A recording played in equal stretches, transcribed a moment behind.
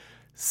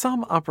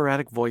Some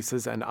operatic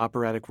voices and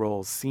operatic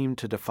roles seem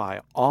to defy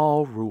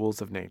all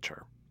rules of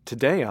nature.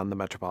 Today on the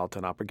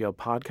Metropolitan Opera Guild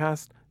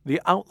podcast, the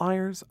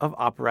outliers of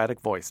operatic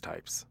voice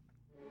types.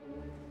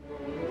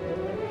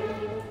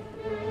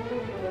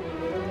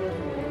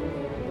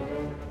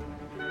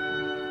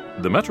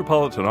 The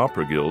Metropolitan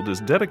Opera Guild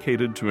is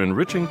dedicated to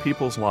enriching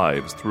people's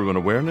lives through an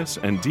awareness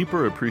and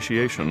deeper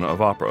appreciation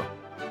of opera.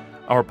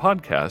 Our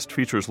podcast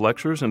features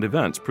lectures and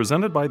events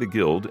presented by the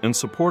Guild in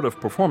support of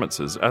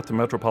performances at the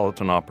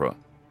Metropolitan Opera.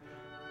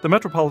 The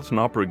Metropolitan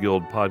Opera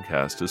Guild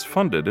podcast is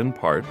funded in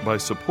part by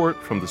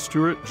support from the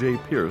Stuart J.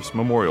 Pierce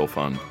Memorial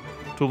Fund.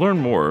 To learn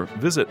more,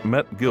 visit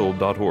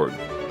metguild.org.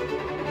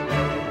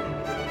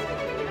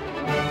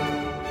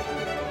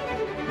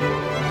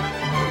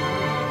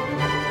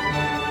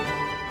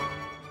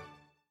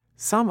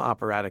 Some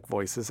operatic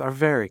voices are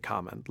very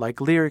common, like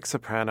lyric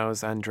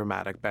sopranos and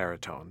dramatic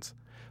baritones.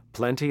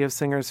 Plenty of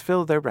singers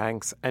fill their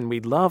ranks, and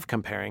we love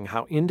comparing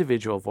how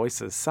individual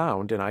voices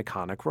sound in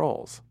iconic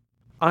roles.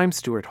 I'm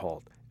Stuart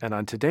Holt, and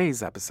on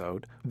today's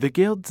episode, the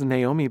Guild's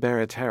Naomi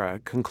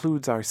Baratera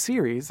concludes our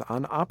series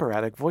on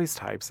operatic voice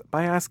types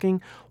by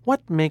asking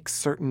what makes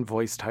certain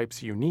voice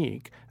types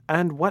unique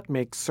and what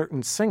makes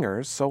certain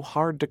singers so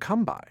hard to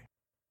come by.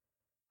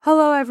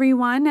 Hello,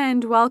 everyone,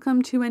 and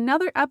welcome to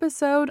another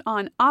episode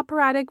on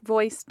operatic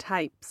voice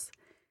types.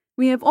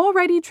 We have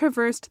already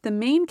traversed the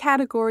main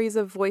categories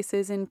of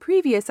voices in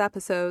previous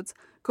episodes,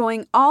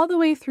 going all the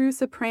way through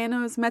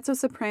sopranos,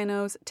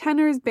 mezzo-sopranos,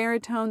 tenors,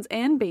 baritones,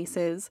 and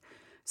basses.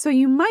 So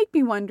you might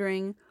be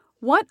wondering,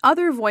 what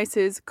other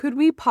voices could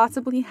we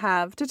possibly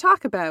have to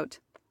talk about?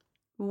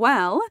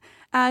 Well,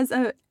 as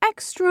an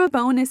extra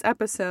bonus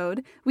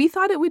episode, we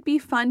thought it would be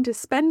fun to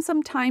spend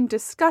some time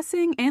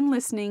discussing and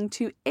listening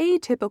to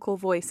atypical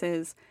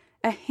voices,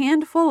 a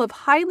handful of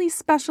highly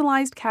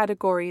specialized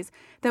categories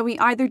that we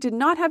either did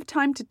not have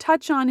time to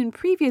touch on in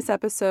previous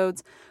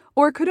episodes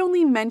or could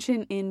only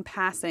mention in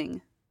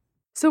passing.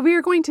 So we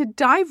are going to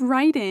dive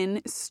right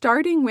in,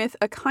 starting with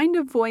a kind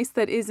of voice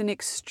that is an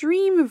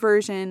extreme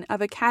version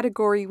of a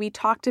category we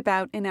talked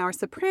about in our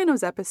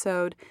Sopranos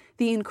episode,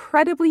 the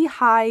incredibly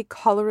high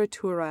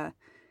coloratura.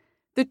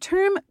 The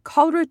term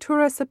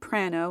coloratura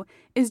soprano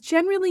is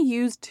generally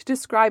used to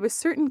describe a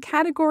certain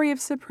category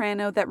of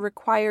soprano that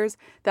requires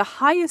the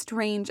highest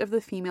range of the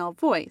female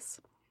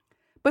voice.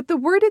 But the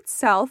word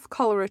itself,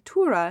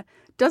 coloratura,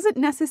 doesn't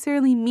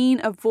necessarily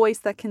mean a voice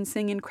that can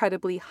sing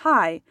incredibly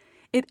high.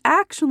 It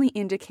actually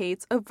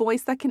indicates a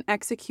voice that can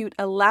execute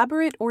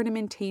elaborate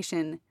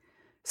ornamentation.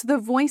 So the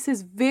voice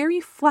is very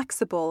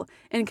flexible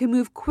and can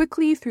move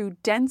quickly through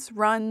dense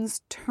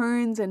runs,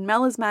 turns, and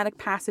melismatic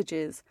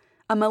passages,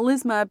 a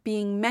melisma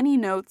being many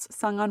notes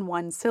sung on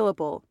one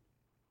syllable.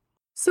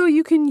 So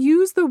you can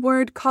use the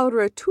word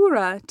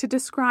coloratura to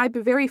describe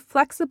very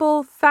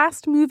flexible,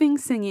 fast-moving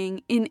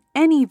singing in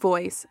any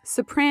voice,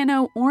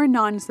 soprano or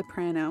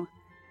non-soprano.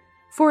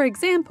 For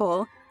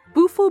example,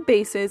 buffo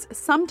basses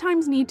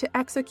sometimes need to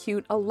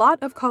execute a lot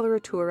of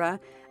coloratura,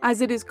 as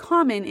it is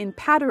common in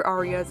patter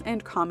arias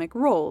and comic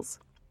roles.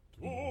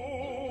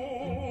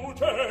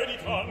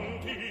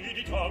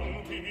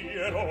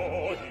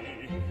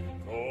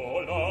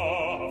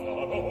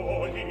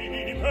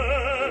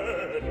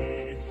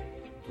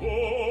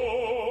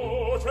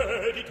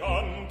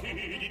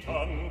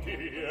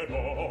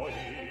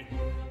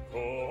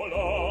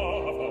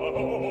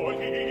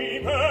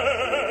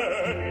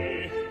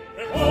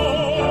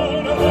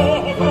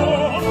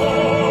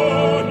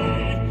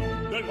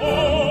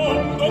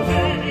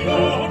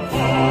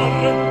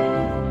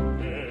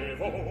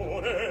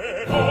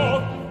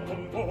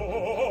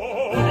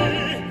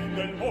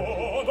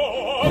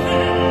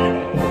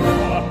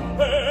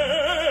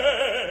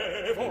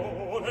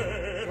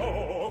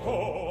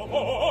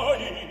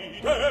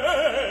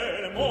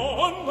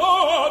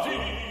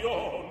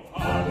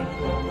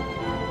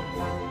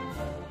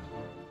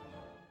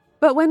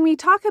 But when we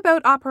talk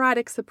about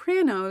operatic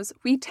sopranos,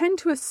 we tend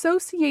to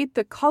associate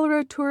the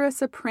coloratura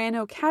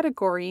soprano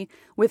category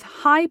with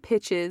high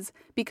pitches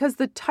because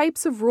the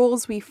types of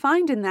roles we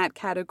find in that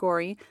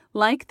category,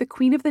 like the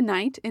Queen of the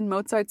Night in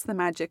Mozart's The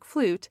Magic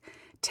Flute,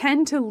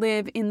 tend to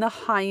live in the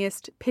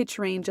highest pitch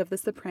range of the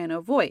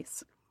soprano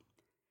voice.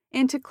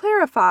 And to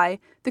clarify,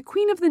 the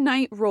Queen of the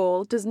Night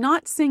role does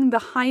not sing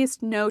the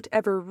highest note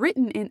ever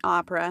written in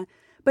opera,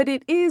 but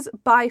it is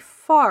by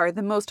far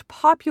the most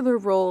popular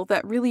role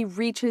that really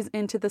reaches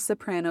into the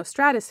soprano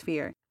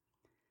stratosphere.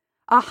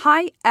 A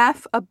high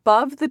F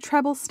above the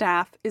treble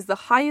staff is the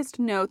highest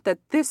note that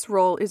this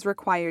role is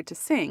required to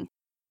sing.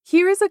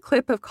 Here is a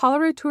clip of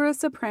coloratura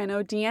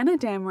soprano Deanna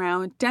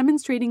Damrau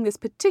demonstrating this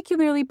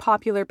particularly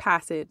popular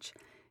passage.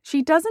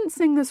 She doesn't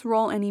sing this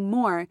role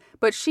anymore,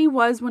 but she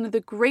was one of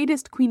the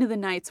greatest Queen of the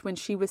Nights when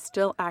she was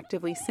still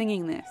actively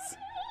singing this.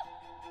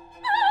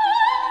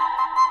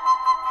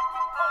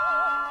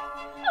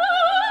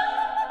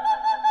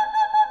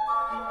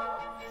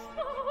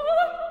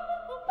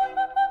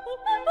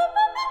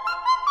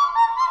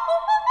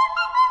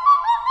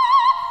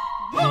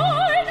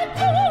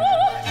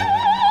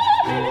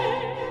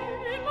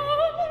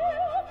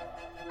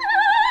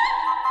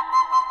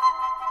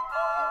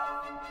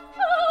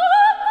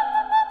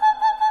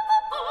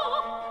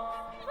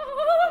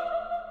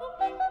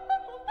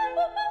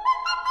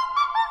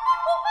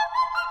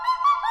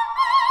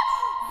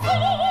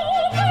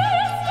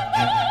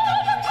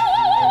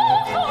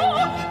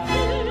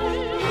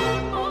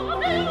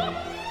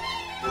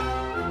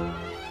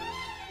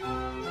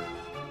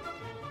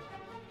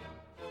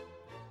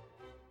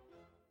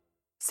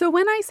 So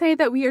when I say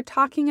that we are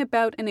talking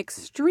about an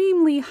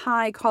extremely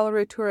high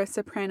coloratura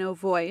soprano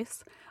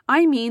voice,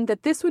 I mean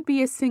that this would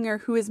be a singer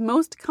who is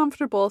most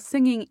comfortable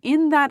singing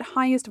in that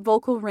highest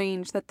vocal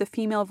range that the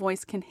female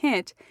voice can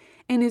hit,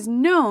 and is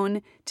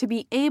known to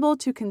be able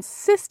to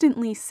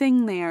consistently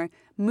sing there,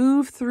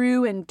 move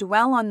through and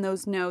dwell on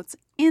those notes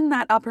in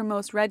that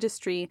uppermost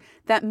registry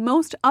that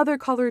most other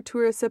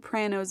coloratura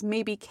sopranos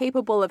may be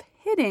capable of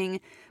hitting,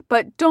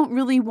 but don't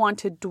really want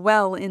to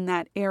dwell in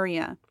that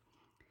area.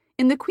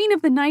 In the Queen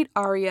of the Night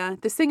aria,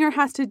 the singer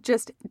has to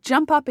just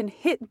jump up and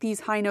hit these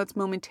high notes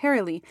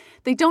momentarily.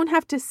 They don't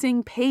have to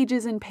sing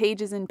pages and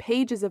pages and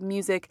pages of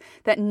music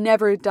that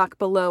never duck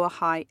below a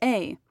high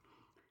A.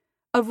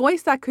 A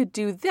voice that could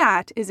do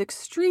that is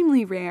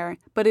extremely rare,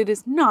 but it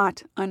is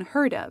not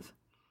unheard of.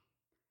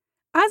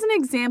 As an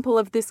example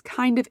of this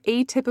kind of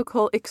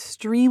atypical,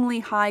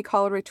 extremely high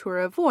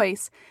coloratura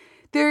voice,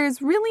 there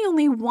is really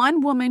only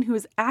one woman who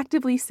is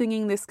actively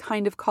singing this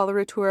kind of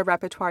coloratura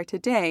repertoire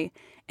today,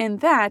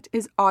 and that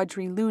is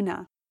Audrey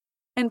Luna.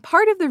 And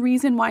part of the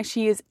reason why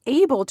she is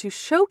able to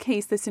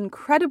showcase this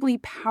incredibly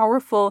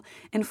powerful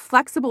and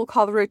flexible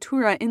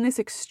coloratura in this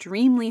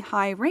extremely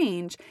high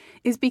range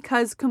is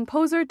because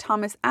composer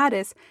Thomas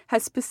Addis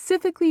has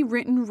specifically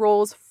written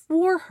roles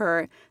for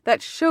her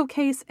that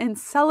showcase and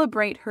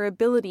celebrate her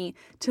ability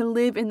to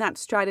live in that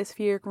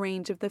stratospheric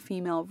range of the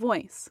female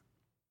voice.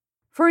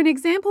 For an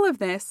example of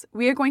this,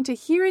 we are going to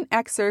hear an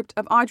excerpt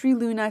of Audrey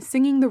Luna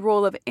singing the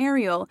role of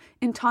Ariel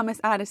in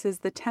Thomas Addis's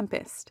The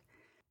Tempest.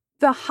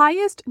 The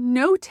highest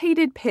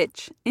notated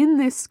pitch in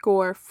this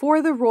score for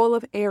the role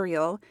of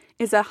Ariel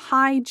is a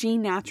high G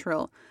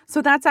natural,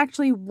 so that's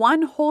actually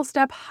one whole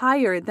step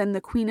higher than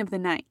the Queen of the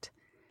Night.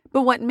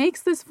 But what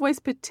makes this voice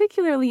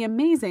particularly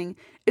amazing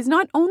is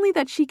not only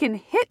that she can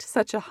hit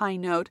such a high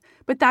note,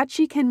 but that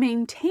she can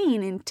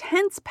maintain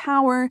intense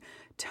power,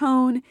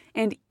 tone,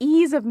 and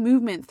ease of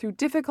movement through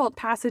difficult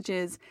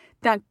passages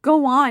that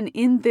go on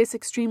in this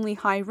extremely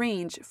high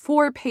range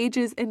for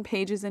pages and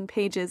pages and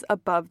pages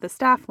above the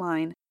staff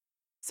line.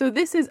 So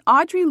this is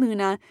Audrey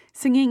Luna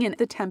singing in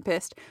The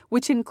Tempest,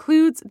 which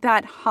includes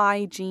that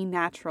high G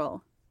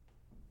natural.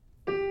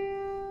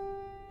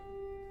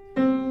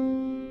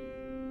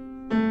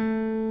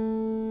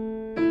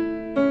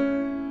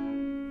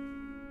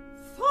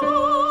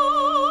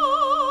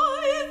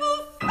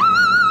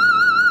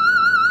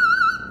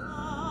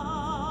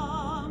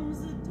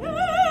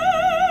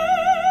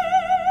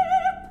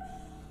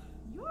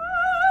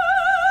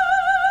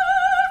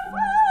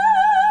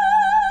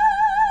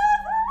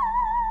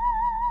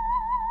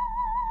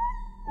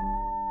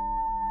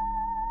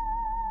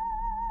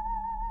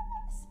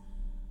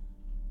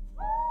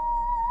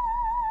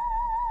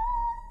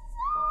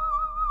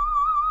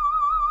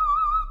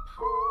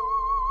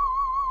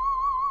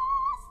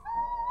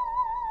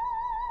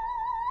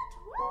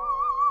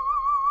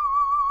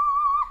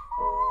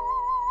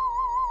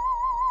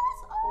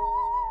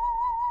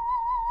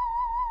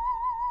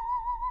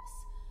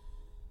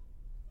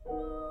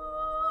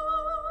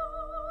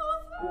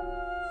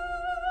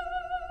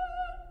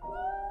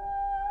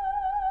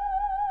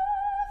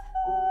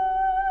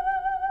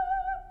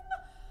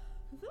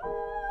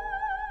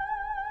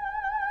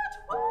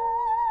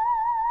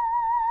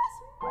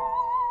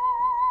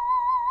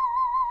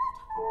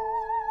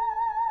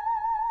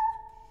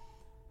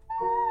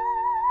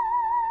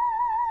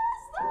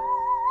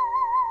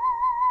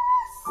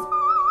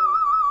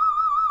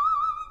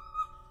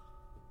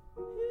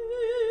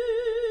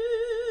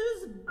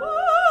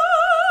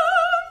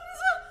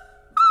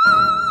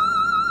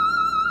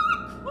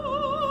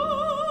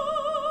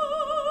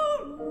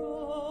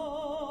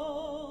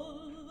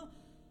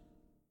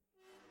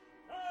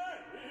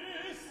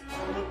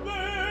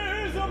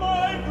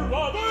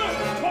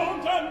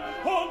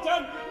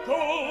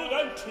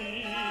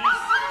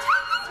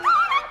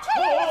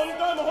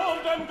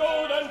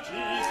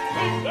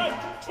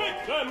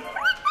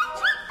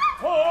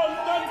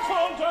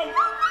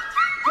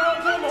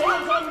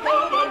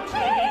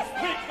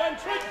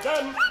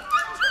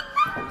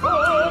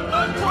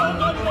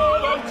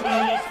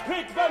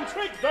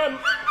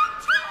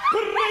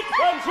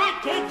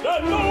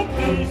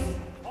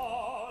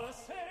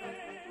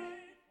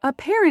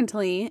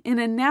 Apparently, in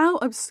a now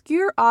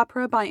obscure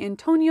opera by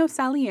Antonio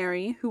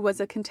Salieri, who was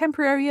a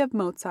contemporary of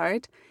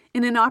Mozart,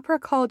 in an opera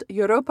called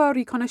Europa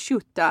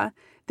Riconosciuta,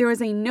 there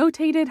is a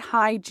notated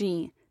high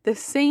G, the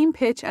same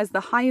pitch as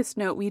the highest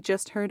note we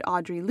just heard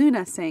Audrey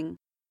Luna sing.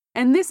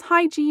 And this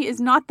high G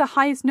is not the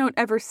highest note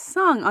ever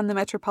sung on the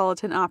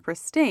Metropolitan Opera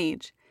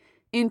stage.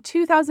 In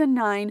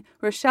 2009,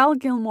 Rochelle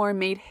Gilmore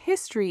made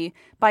history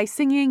by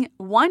singing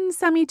one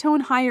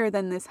semitone higher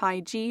than this high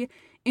G,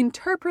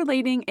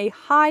 interpolating a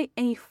high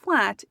A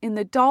flat in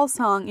the doll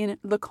song in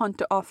Le Conte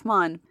de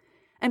Hoffmann.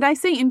 And I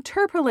say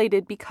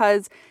interpolated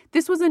because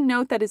this was a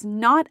note that is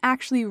not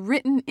actually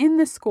written in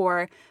the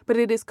score, but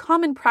it is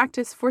common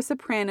practice for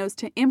sopranos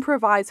to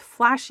improvise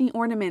flashy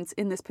ornaments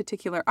in this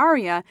particular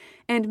aria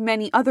and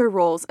many other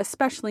roles,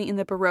 especially in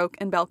the Baroque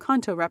and bel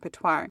canto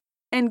repertoire.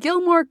 And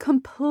Gilmore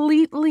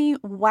completely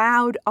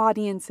wowed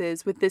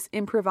audiences with this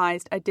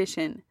improvised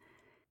addition.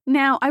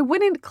 Now, I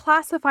wouldn't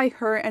classify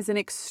her as an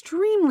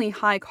extremely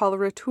high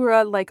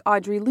coloratura like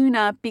Audrey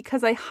Luna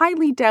because I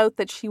highly doubt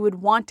that she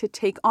would want to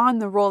take on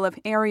the role of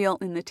Ariel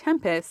in The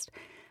Tempest.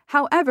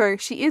 However,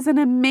 she is an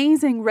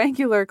amazing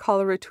regular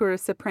coloratura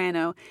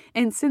soprano,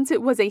 and since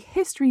it was a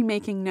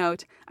history-making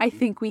note, I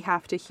think we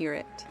have to hear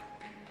it.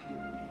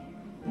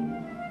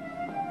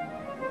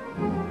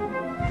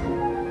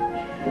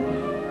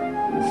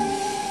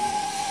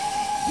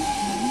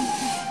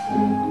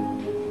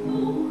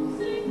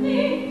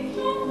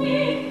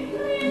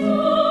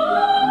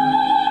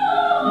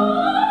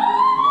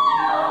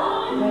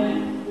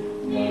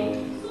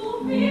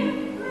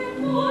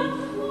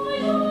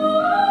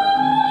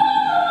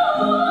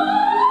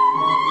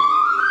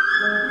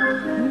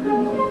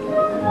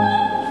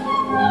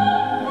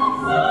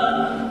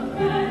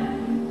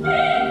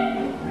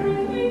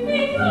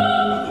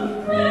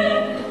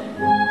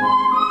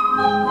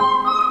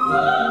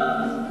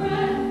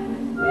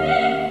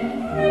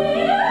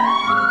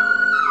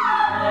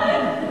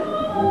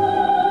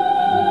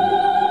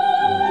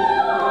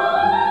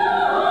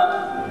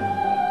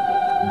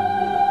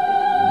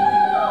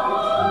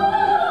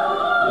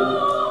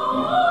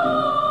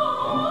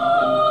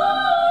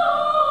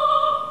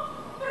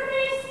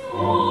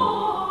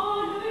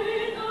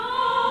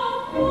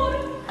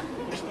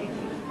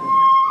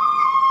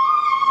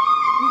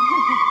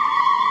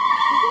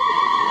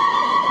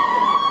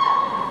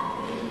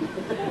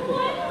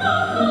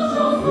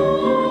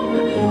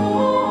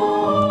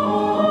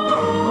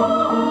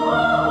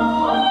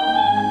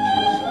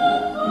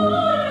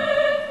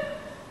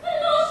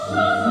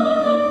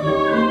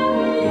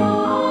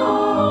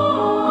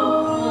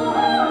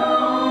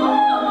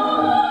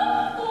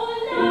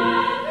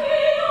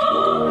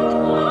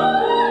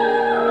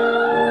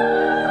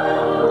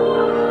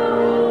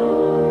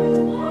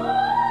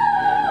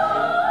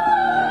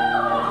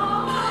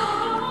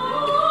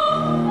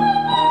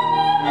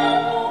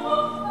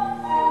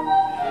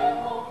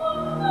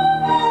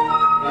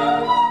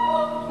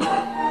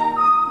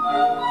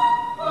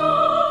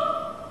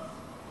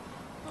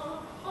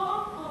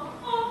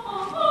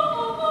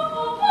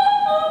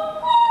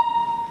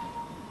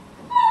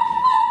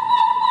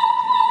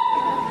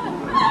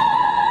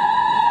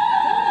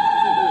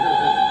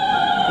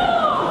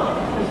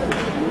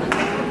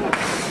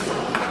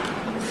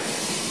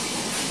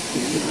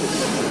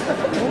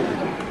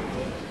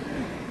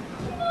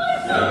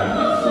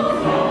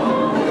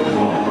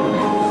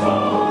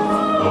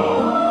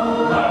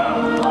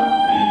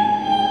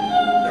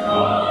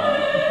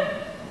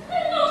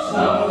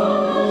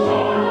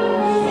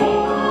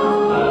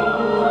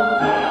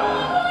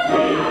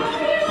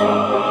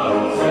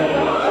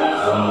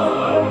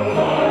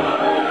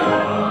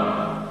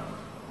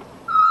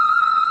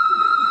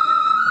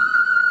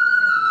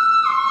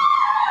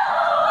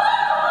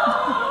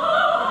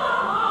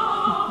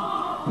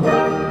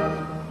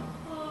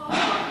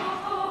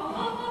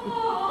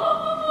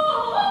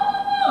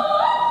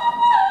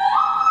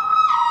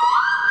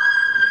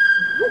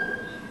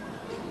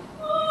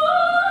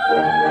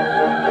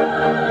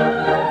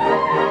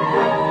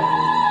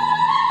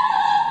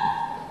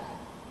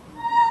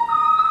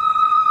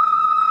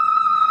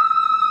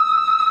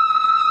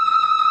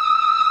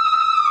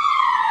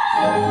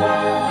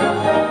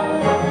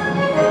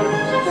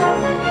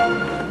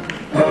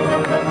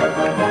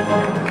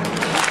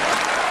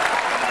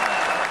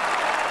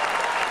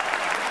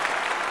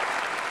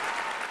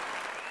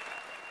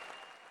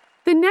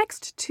 The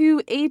next two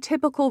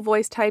atypical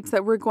voice types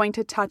that we're going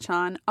to touch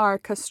on are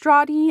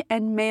castrati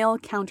and male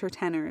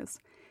countertenors.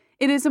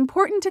 It is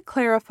important to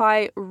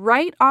clarify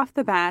right off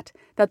the bat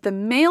that the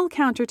male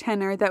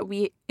countertenor that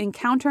we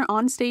encounter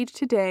on stage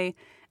today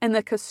and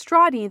the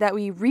castrati that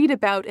we read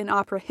about in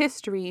opera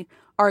history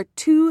are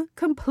two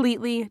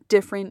completely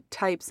different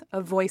types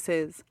of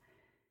voices.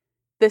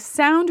 The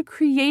sound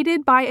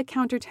created by a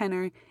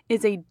countertenor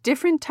is a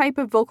different type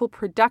of vocal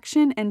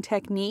production and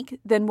technique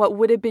than what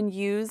would have been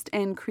used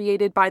and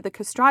created by the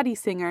castrati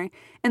singer,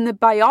 and the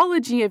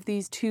biology of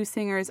these two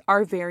singers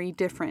are very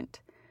different.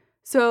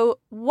 So,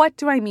 what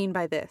do I mean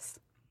by this?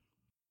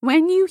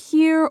 When you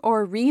hear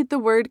or read the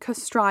word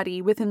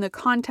castrati within the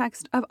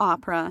context of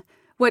opera,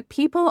 what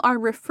people are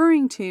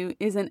referring to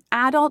is an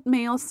adult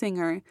male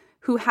singer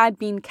who had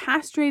been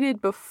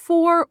castrated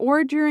before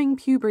or during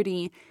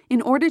puberty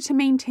in order to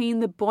maintain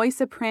the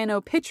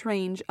boy-soprano pitch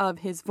range of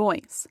his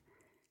voice.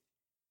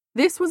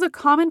 This was a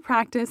common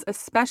practice,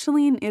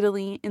 especially in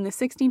Italy in the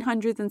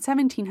 1600s and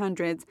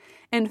 1700s,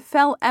 and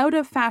fell out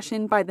of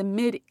fashion by the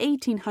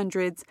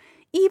mid-1800s,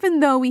 even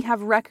though we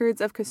have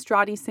records of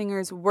castrati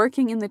singers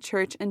working in the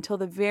church until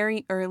the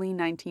very early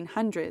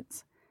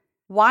 1900s.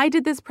 Why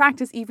did this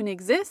practice even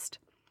exist?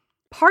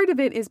 Part of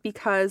it is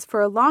because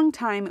for a long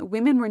time,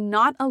 women were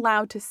not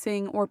allowed to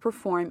sing or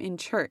perform in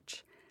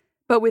church.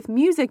 But with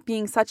music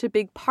being such a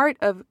big part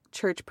of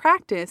church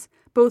practice,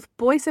 both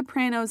boy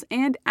sopranos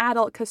and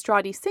adult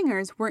castrati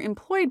singers were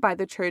employed by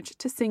the church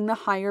to sing the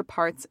higher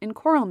parts in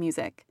choral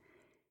music.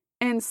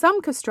 And some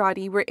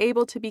castrati were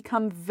able to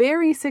become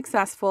very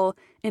successful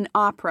in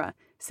opera,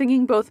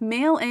 singing both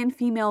male and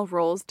female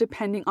roles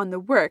depending on the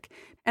work,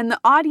 and the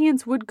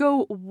audience would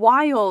go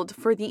wild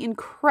for the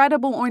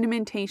incredible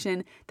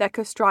ornamentation that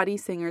castrati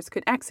singers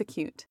could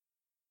execute.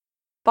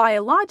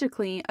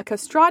 Biologically, a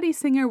castrati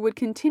singer would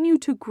continue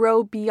to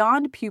grow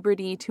beyond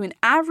puberty to an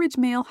average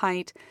male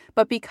height,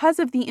 but because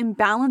of the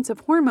imbalance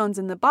of hormones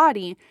in the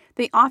body,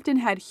 they often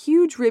had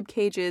huge rib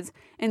cages,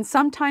 and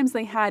sometimes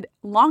they had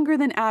longer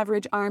than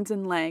average arms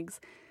and legs,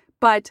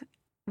 but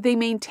they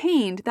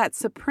maintained that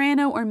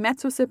soprano or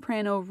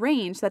mezzo-soprano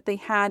range that they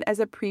had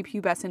as a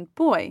prepubescent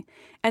boy,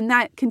 and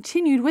that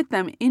continued with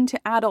them into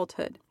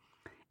adulthood.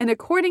 And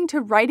according to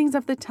writings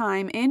of the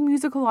time and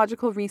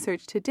musicological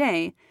research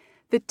today,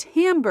 the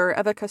timbre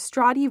of a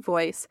castrati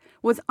voice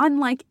was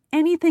unlike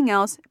anything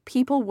else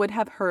people would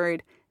have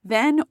heard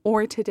then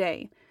or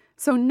today.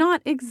 So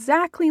not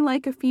exactly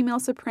like a female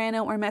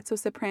soprano or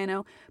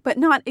mezzo-soprano, but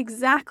not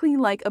exactly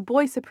like a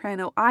boy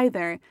soprano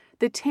either.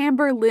 The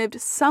timbre lived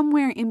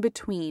somewhere in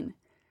between.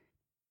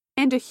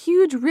 And a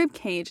huge rib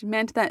cage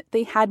meant that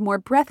they had more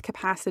breath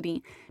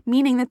capacity,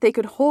 meaning that they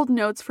could hold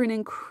notes for an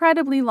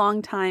incredibly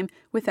long time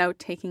without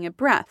taking a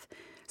breath.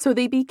 So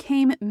they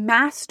became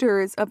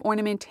masters of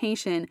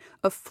ornamentation,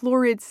 of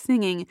florid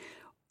singing,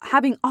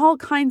 having all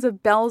kinds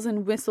of bells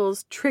and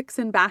whistles, tricks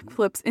and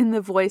backflips in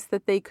the voice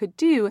that they could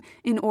do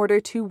in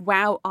order to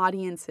wow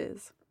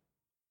audiences.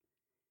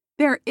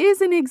 There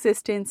is in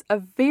existence a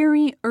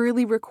very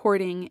early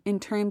recording in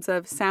terms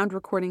of sound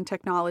recording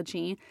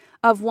technology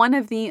of one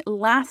of the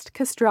last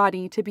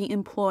castrati to be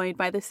employed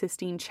by the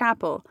Sistine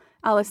Chapel,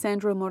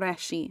 Alessandro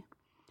Moreschi.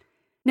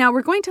 Now,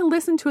 we're going to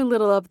listen to a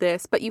little of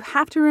this, but you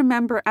have to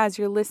remember as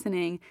you're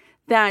listening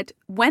that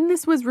when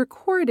this was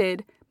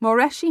recorded,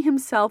 Moreschi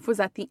himself was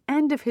at the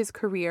end of his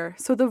career,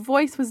 so the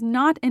voice was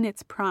not in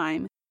its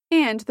prime,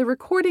 and the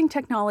recording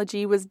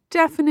technology was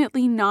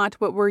definitely not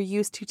what we're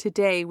used to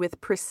today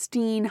with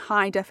pristine,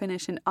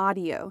 high-definition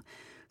audio.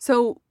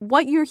 So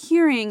what you're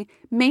hearing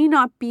may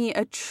not be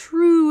a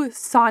true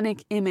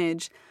sonic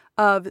image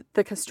of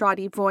the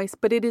castrati voice,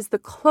 but it is the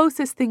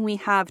closest thing we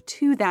have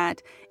to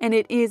that, and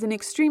it is an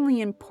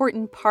extremely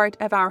important part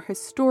of our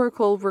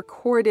historical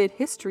recorded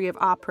history of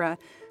opera.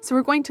 So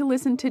we're going to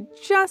listen to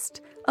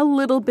just a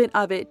little bit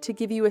of it to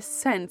give you a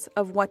sense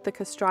of what the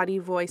castrati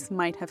voice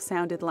might have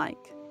sounded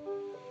like.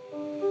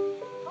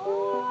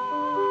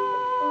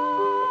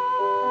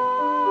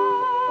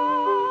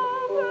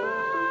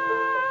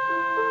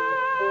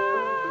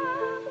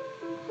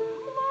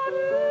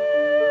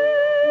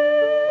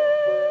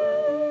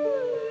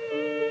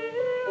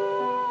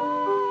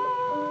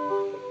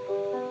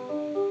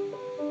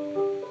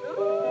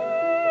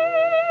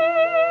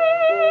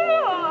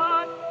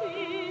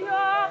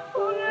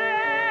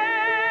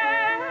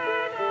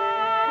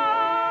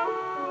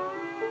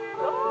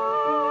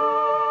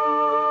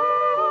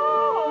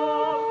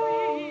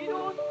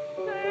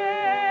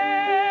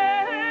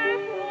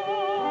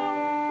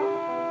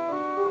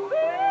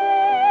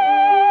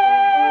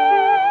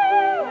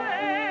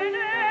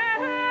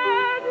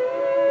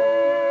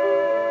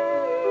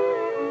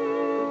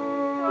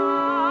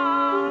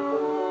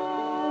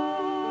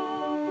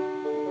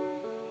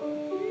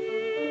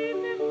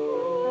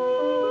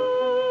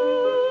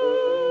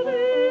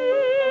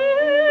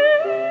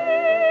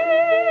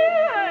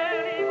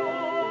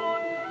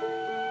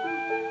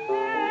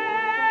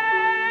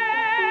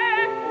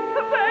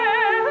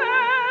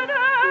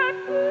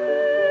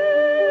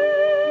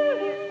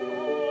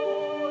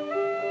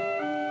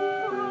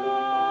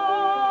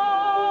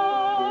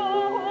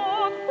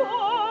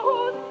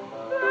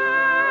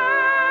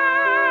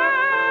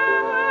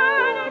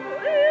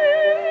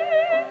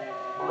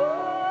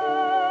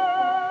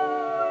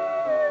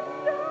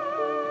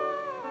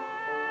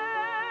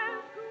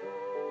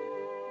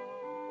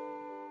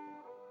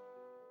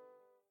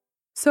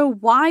 So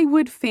why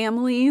would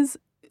families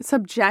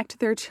subject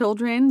their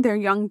children, their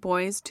young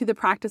boys, to the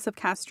practice of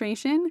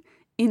castration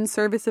in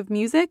service of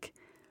music?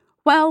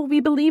 Well, we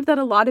believe that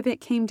a lot of it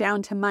came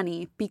down to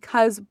money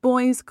because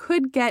boys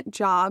could get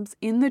jobs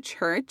in the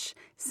church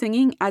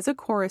singing as a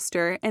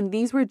chorister, and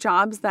these were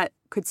jobs that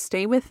could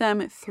stay with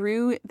them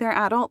through their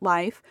adult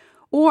life,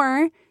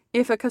 or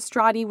if a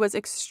castrati was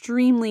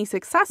extremely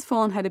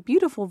successful and had a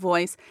beautiful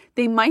voice,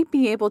 they might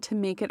be able to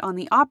make it on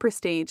the opera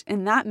stage,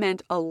 and that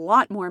meant a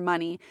lot more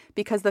money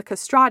because the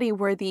castrati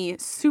were the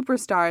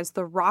superstars,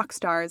 the rock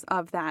stars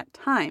of that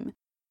time.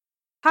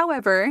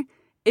 However,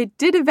 it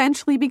did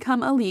eventually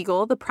become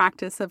illegal, the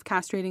practice of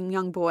castrating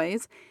young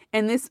boys,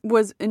 and this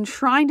was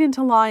enshrined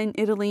into law in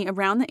Italy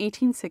around the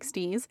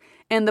 1860s,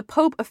 and the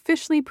Pope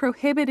officially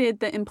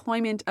prohibited the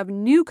employment of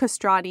new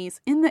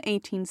castratis in the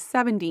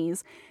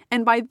 1870s,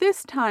 and by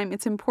this time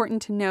it's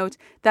important to note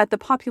that the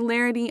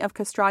popularity of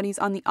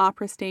castratis on the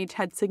opera stage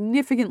had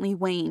significantly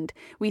waned.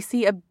 We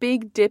see a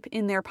big dip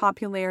in their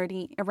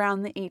popularity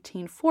around the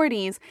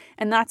 1840s,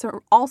 and that's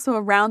also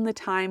around the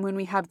time when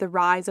we have the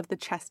rise of the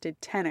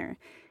chested tenor.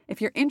 If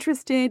you're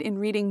interested in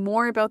reading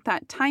more about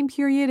that time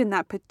period and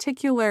that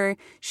particular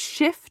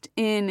shift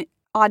in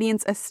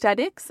audience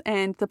aesthetics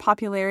and the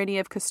popularity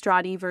of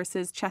castrati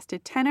versus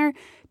chested tenor,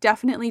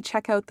 definitely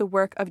check out the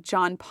work of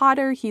John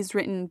Potter. He's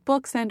written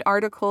books and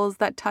articles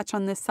that touch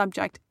on this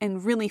subject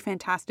and really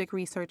fantastic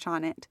research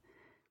on it.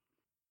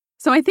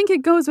 So I think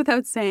it goes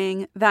without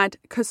saying that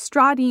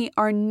castrati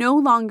are no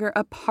longer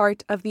a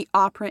part of the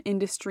opera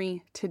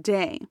industry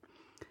today.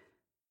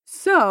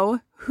 So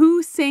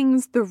who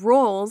sings the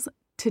roles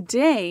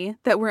today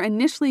that were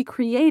initially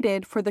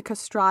created for the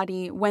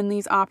castrati when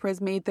these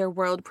operas made their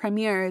world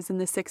premieres in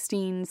the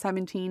 16,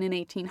 17, and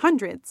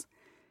 1800s?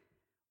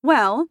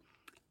 Well,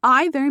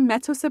 either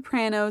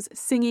mezzo-sopranos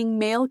singing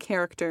male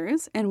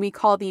characters, and we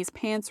call these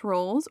pants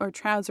roles or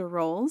trouser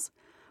roles,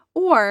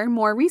 or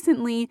more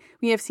recently,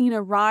 we have seen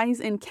a rise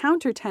in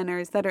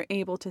countertenors that are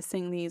able to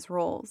sing these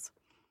roles.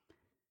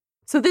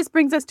 So this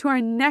brings us to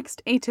our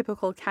next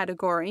atypical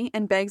category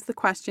and begs the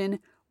question,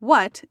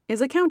 what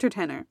is a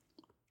countertenor?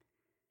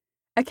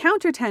 A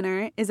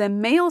countertenor is a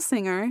male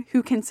singer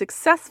who can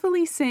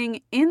successfully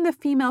sing in the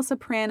female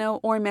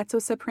soprano or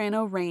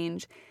mezzo-soprano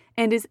range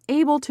and is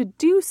able to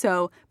do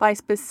so by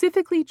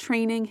specifically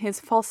training his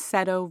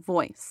falsetto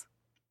voice.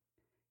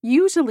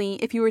 Usually,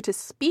 if you were to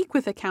speak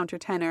with a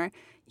countertenor,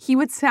 he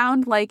would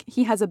sound like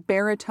he has a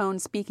baritone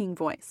speaking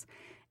voice.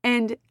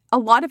 And a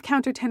lot of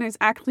countertenors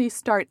actually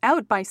start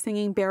out by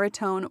singing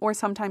baritone or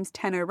sometimes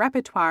tenor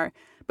repertoire,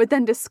 but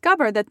then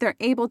discover that they're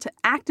able to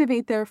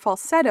activate their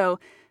falsetto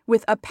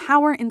with a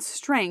power and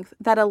strength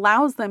that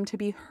allows them to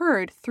be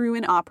heard through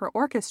an opera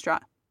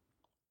orchestra.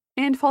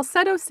 And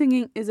falsetto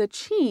singing is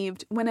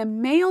achieved when a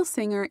male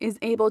singer is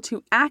able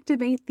to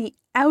activate the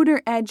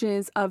outer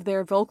edges of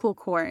their vocal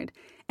cord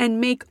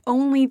and make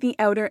only the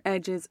outer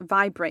edges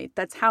vibrate.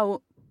 That's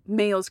how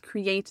males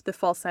create the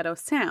falsetto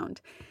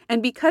sound.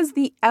 And because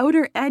the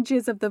outer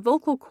edges of the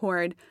vocal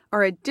cord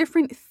are a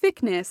different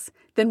thickness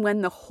than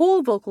when the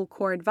whole vocal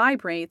cord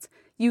vibrates,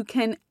 you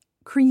can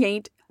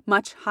create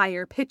much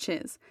higher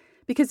pitches.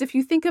 Because if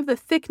you think of the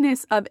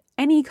thickness of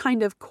any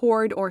kind of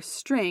cord or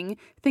string,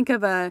 think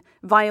of a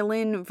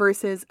violin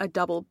versus a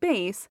double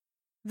bass,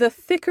 the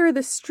thicker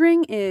the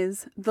string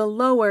is, the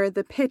lower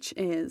the pitch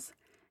is.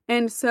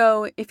 And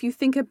so if you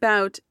think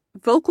about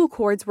vocal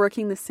cords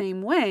working the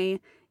same way,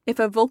 if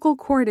a vocal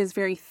cord is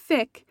very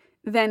thick,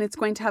 then it's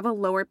going to have a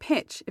lower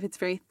pitch. If it's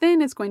very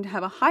thin, it's going to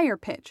have a higher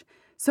pitch.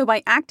 So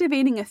by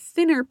activating a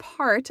thinner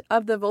part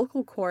of the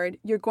vocal cord,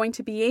 you're going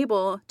to be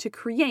able to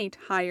create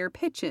higher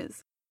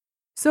pitches.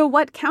 So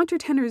what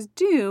countertenors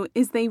do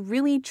is they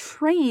really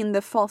train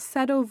the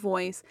falsetto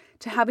voice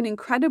to have an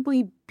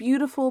incredibly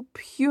beautiful,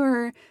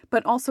 pure,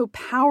 but also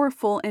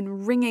powerful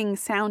and ringing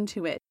sound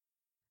to it.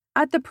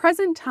 At the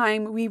present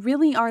time, we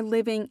really are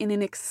living in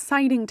an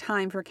exciting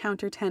time for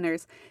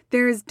countertenors.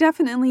 There is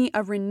definitely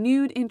a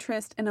renewed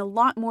interest and a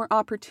lot more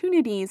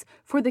opportunities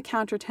for the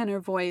countertenor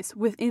voice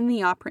within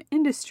the opera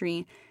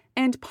industry.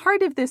 And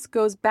part of this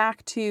goes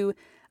back to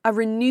a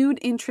renewed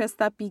interest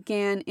that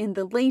began in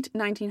the late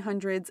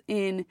 1900s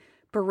in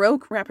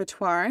Baroque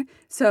repertoire.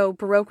 So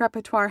Baroque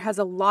repertoire has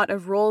a lot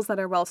of roles that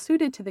are well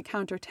suited to the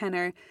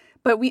countertenor,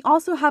 but we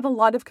also have a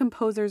lot of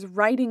composers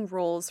writing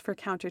roles for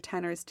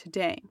countertenors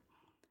today.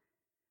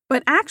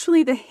 But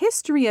actually, the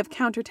history of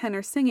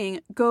countertenor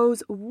singing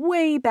goes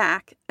way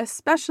back,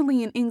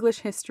 especially in English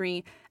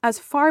history, as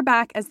far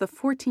back as the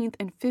 14th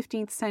and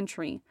 15th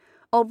century,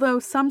 although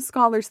some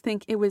scholars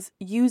think it was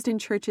used in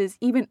churches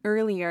even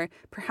earlier,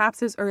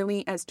 perhaps as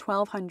early as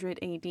 1200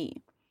 AD.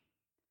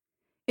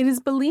 It is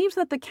believed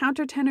that the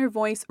countertenor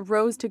voice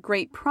rose to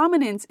great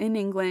prominence in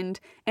England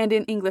and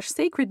in English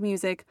sacred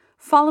music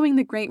following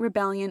the Great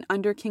Rebellion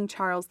under King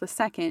Charles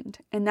II,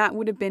 and that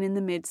would have been in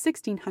the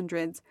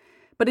mid-1600s.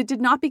 But it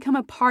did not become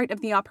a part of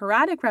the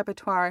operatic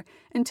repertoire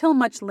until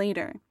much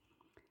later.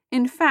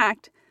 In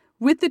fact,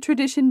 with the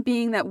tradition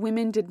being that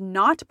women did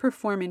not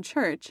perform in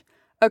church,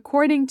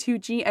 according to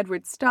G.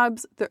 Edward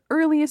Stubbs, the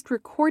earliest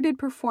recorded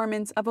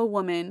performance of a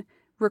woman,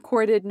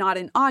 recorded not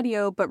in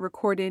audio but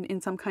recorded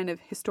in some kind of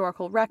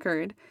historical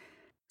record,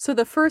 so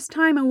the first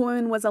time a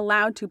woman was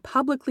allowed to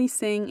publicly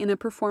sing in a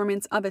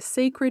performance of a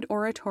sacred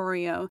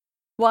oratorio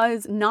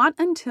was not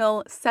until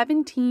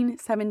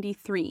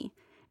 1773.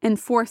 And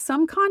for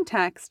some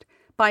context,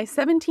 by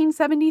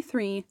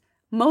 1773,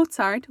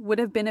 Mozart would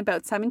have been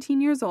about 17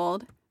 years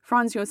old,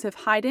 Franz Joseph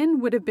Haydn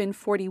would have been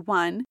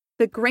 41,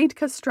 the great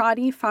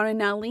castrati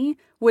Farinelli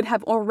would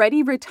have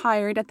already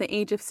retired at the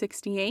age of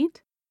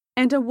 68,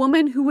 and a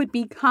woman who would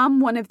become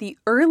one of the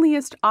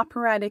earliest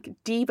operatic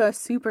diva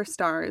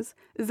superstars,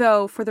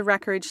 though, for the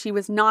record, she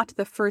was not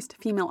the first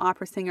female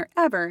opera singer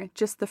ever,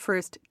 just the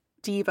first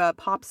diva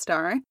pop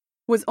star,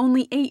 was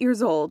only 8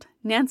 years old.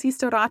 Nancy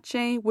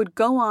Storace would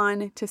go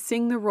on to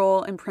sing the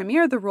role and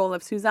premiere the role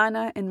of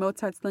Susanna in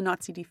Mozart's Le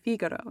Nozze di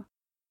Figaro.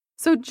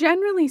 So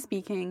generally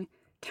speaking,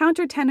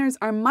 countertenors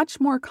are much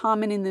more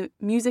common in the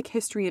music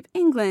history of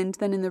England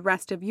than in the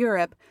rest of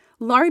Europe,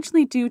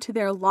 largely due to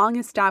their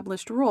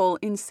long-established role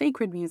in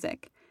sacred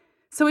music.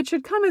 So it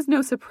should come as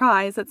no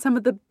surprise that some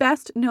of the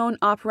best-known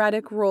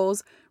operatic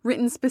roles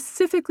written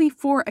specifically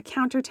for a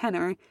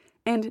countertenor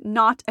and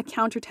not a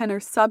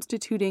countertenor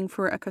substituting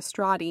for a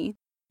castrati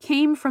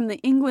came from the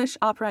English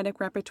operatic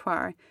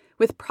repertoire,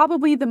 with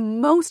probably the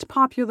most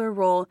popular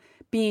role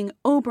being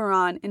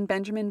Oberon in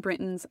Benjamin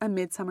Britten's A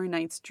Midsummer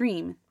Night's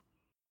Dream.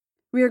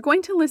 We are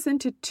going to listen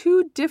to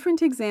two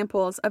different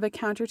examples of a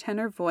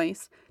countertenor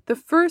voice, the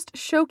first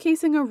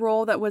showcasing a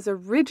role that was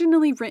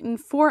originally written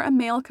for a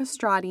male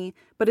castrati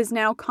but is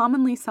now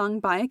commonly sung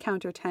by a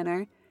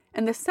countertenor,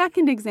 and the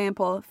second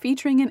example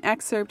featuring an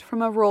excerpt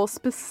from a role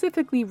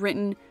specifically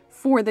written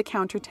for the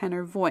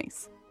countertenor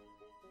voice.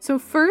 So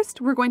first,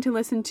 we're going to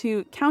listen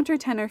to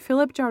countertenor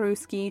Philip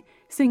Jaruski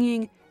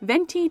singing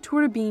Venti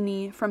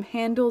Turbini from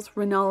Handel's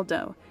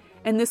Rinaldo,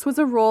 and this was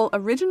a role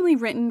originally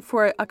written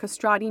for a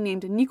castrati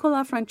named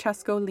Nicola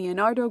Francesco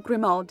Leonardo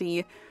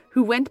Grimaldi,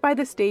 who went by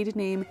the stage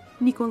name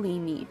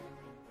Nicolini.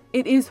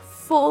 It is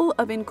full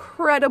of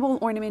incredible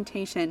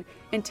ornamentation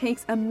and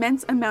takes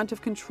immense amount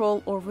of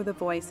control over the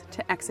voice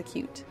to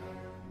execute.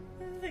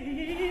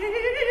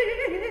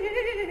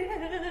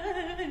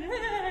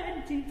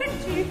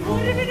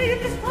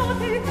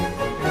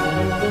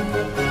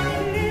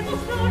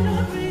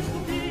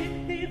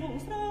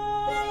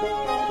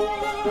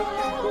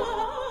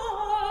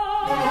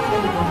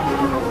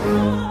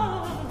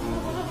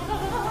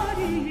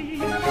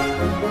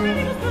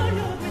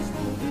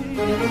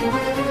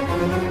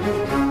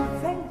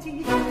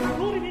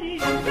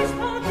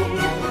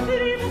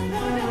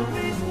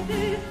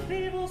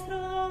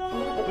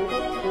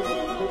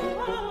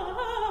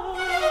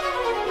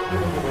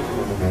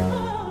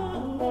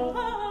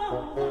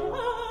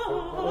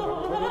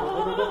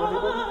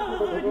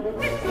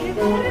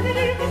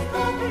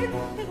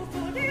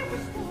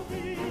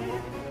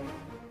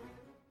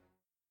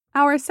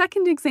 Our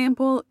second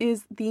example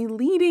is the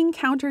leading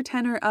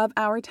countertenor of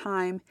our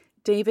time,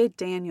 David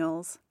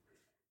Daniels.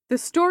 The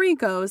story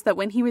goes that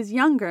when he was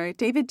younger,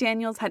 David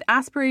Daniels had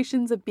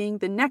aspirations of being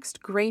the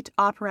next great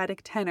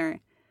operatic tenor.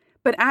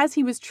 But as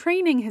he was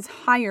training his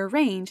higher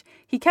range,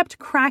 he kept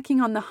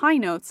cracking on the high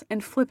notes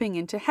and flipping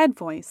into head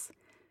voice.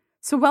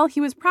 So while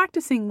he was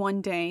practicing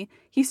one day,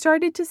 he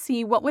started to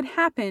see what would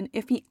happen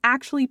if he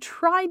actually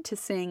tried to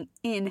sing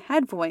in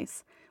head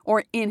voice,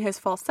 or in his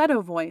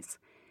falsetto voice.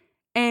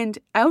 And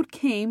out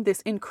came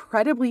this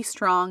incredibly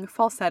strong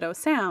falsetto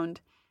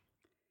sound.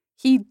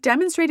 He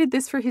demonstrated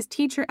this for his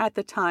teacher at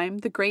the time,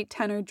 the great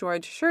tenor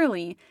George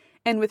Shirley,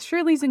 and with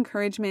Shirley's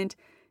encouragement,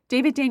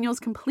 David Daniels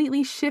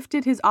completely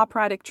shifted his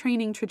operatic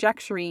training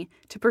trajectory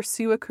to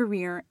pursue a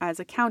career as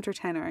a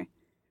countertenor.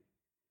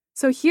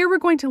 So here we're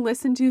going to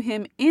listen to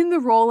him in the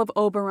role of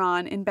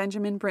Oberon in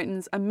Benjamin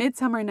Britten's A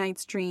Midsummer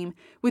Night's Dream,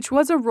 which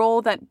was a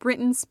role that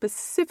Britten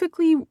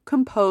specifically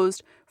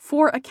composed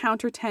for a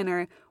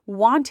countertenor,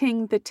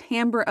 wanting the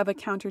timbre of a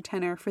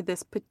countertenor for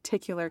this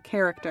particular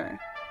character.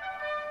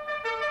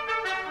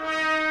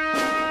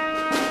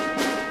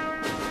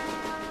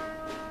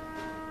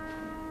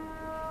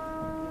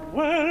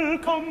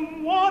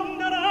 Welcome,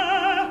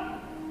 wanderer!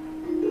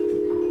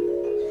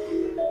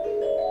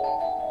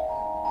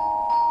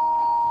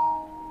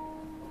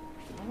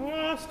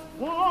 Hast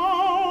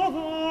thou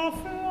the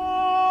flower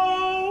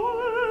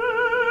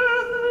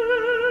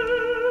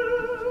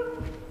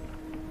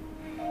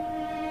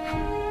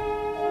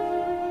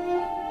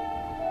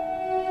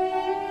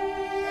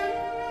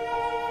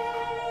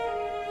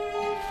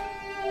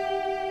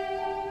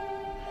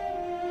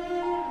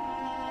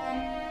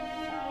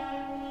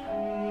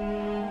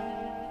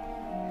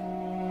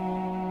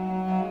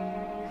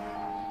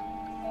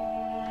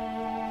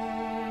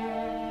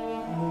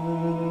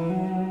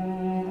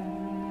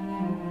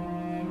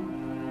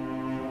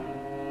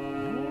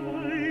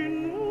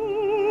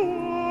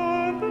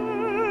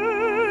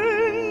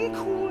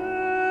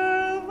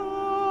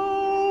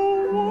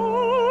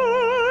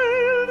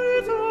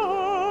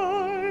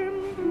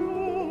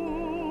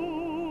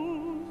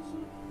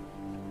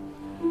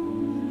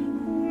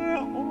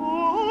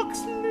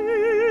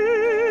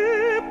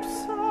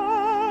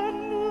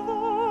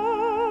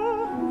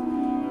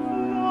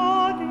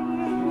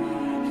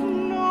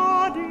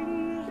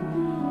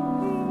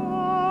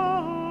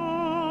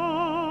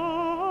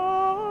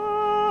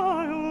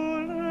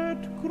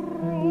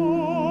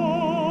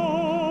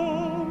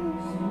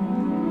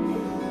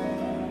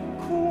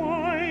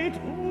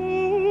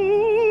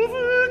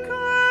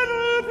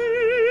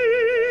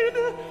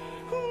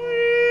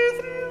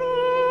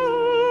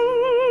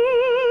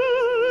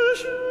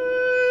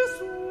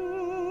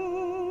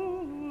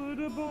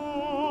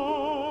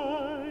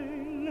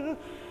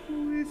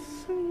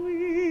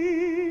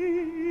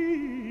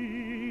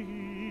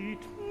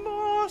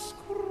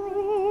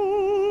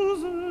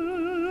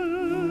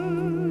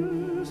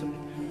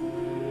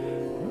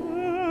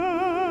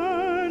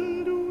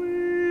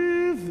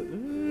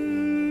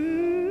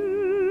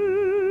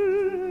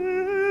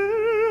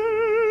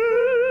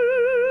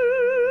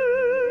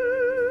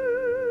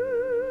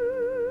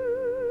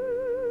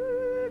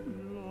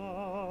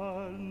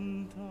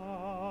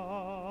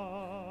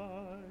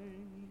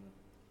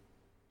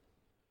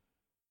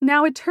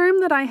Now, a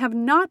term that I have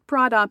not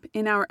brought up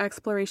in our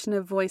exploration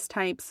of voice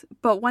types,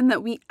 but one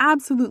that we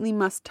absolutely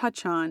must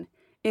touch on,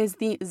 is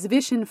the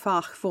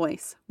Zwischenfach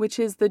voice, which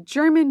is the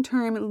German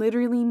term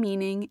literally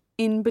meaning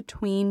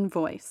in-between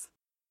voice.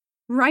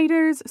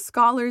 Writers,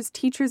 scholars,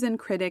 teachers, and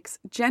critics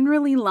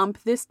generally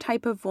lump this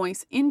type of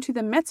voice into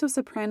the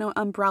mezzo-soprano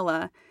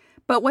umbrella,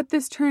 but what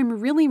this term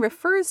really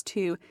refers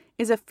to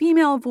is a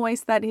female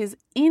voice that is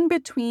in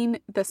between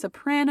the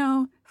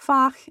soprano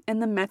Fach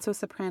and the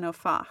mezzo-soprano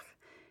Fach.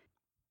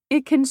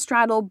 It can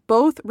straddle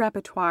both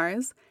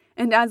repertoires,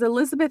 and as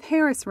Elizabeth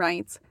Harris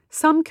writes,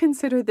 some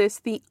consider this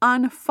the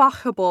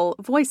unfachable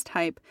voice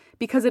type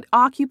because it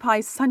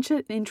occupies such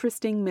an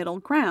interesting middle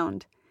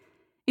ground.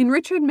 In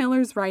Richard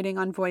Miller's writing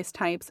on voice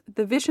types,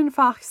 the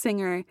Zwischenfach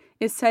singer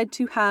is said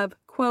to have,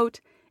 quote,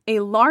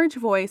 a large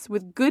voice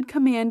with good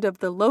command of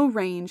the low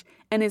range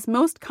and is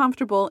most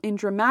comfortable in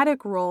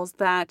dramatic roles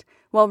that,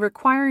 while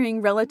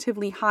requiring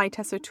relatively high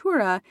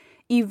tessitura,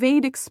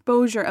 evade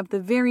exposure of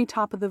the very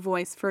top of the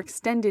voice for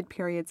extended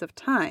periods of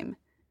time,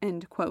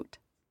 end quote.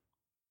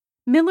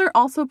 Miller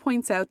also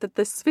points out that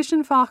the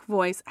Zwischenfach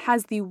voice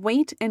has the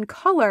weight and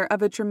color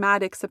of a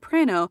dramatic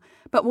soprano,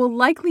 but will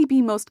likely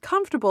be most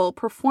comfortable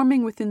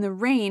performing within the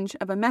range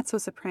of a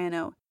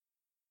mezzo-soprano.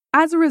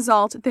 As a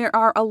result, there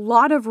are a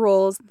lot of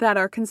roles that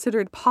are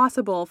considered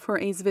possible for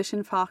a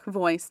Zwischenfach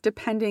voice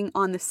depending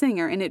on the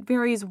singer, and it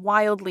varies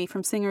wildly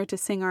from singer to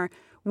singer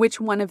which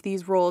one of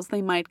these roles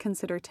they might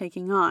consider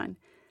taking on.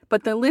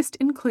 But the list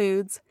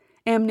includes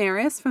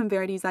Amneris from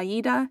Verdi's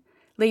Aida,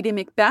 Lady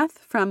Macbeth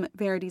from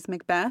Verdi's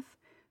Macbeth,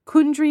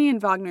 Kundry in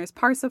Wagner's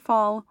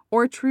Parsifal,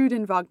 Ortrud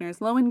in Wagner's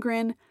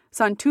Lohengrin,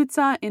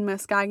 Santuzza in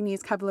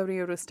Mascagni's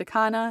Cavalleria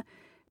Rusticana,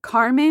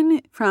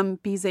 Carmen from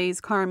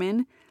Bizet's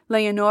Carmen,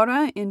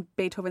 Leonora in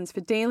Beethoven's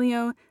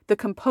Fidelio, the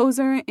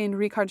composer in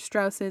Richard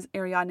Strauss's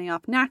Ariadne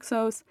auf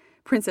Naxos,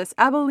 Princess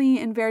Emilie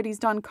in Verdi's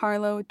Don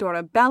Carlo,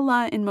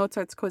 Dorabella in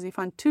Mozart's Così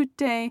fan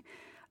tutte,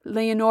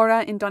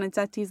 Leonora in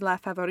Donizetti's La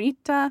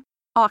Favorita,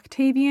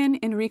 Octavian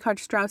in Richard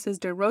Strauss's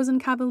Der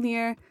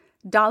Rosenkavalier,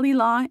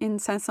 Dalila in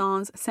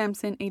Saint-Saëns'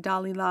 Samson et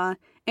Dalila,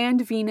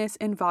 and Venus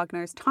in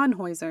Wagner's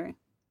Tannhäuser.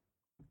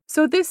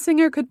 So this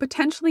singer could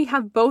potentially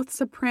have both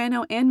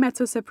soprano and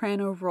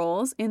mezzo-soprano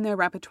roles in their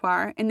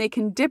repertoire, and they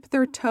can dip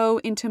their toe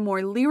into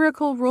more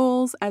lyrical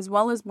roles as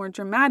well as more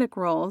dramatic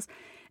roles.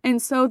 And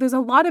so there's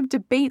a lot of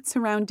debate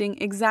surrounding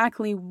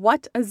exactly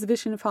what a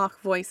Zwischenfach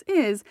voice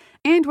is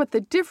and what the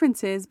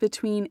difference is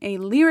between a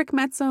lyric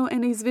mezzo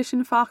and a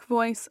Zwischenfach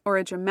voice, or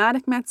a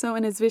dramatic mezzo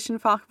and a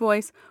Zwischenfach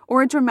voice,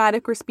 or a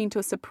dramatic or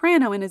spinto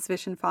soprano and a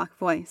Zwischenfach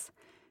voice.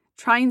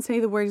 Try and say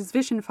the word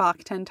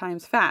Zwischenfach 10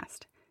 times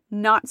fast.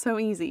 Not so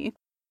easy.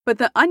 But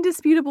the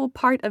undisputable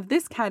part of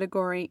this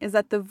category is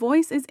that the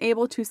voice is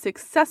able to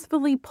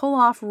successfully pull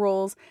off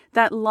roles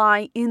that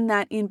lie in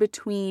that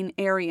in-between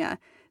area,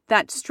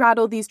 that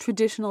straddle these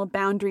traditional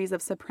boundaries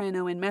of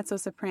soprano and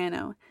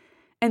mezzo-soprano,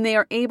 and they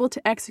are able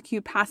to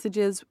execute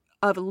passages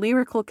of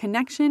lyrical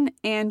connection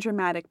and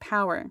dramatic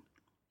power.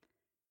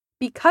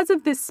 Because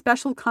of this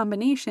special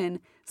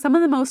combination, some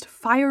of the most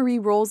fiery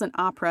roles in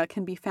opera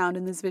can be found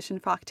in the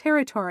Zwischenfach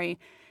territory,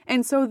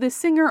 and so the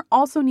singer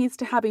also needs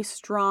to have a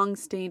strong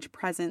stage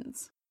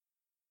presence.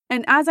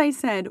 And as I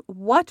said,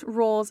 what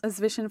roles a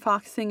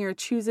Zwischenfach singer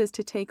chooses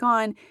to take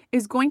on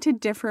is going to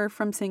differ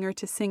from singer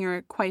to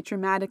singer quite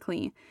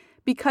dramatically.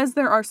 Because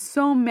there are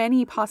so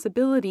many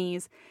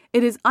possibilities,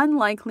 it is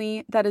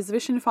unlikely that a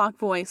Zwischenfach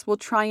voice will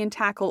try and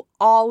tackle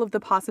all of the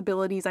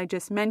possibilities I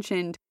just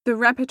mentioned. The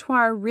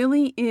repertoire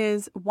really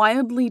is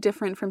wildly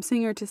different from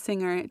singer to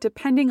singer,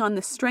 depending on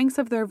the strengths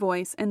of their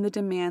voice and the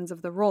demands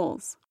of the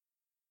roles.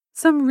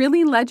 Some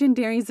really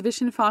legendary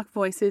Zwischenfach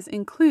voices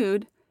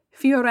include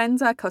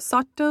Fiorenza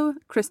Cosotto,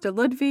 Christa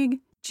Ludwig,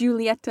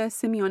 Giulietta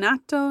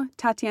Simeonato,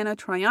 Tatiana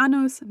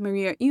Troianos,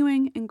 Maria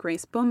Ewing, and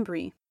Grace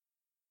Bumbry.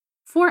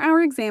 For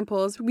our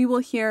examples, we will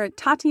hear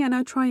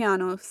Tatiana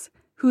Troianos,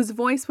 whose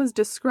voice was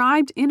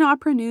described in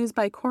Opera News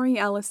by Corey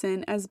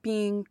Ellison as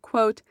being,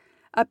 quote,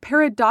 a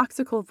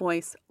paradoxical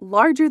voice,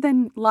 larger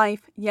than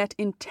life yet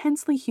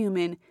intensely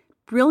human,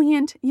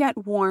 brilliant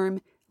yet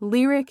warm,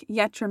 lyric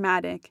yet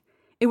dramatic.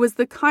 It was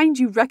the kind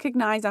you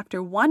recognize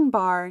after one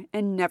bar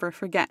and never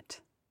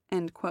forget,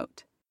 end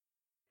quote.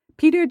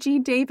 Peter G.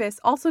 Davis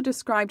also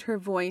described her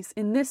voice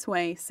in this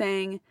way,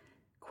 saying,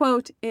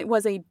 quote, it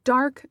was a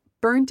dark,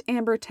 burnt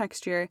amber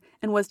texture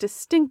and was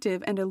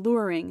distinctive and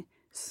alluring,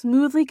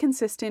 smoothly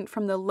consistent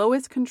from the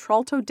lowest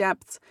contralto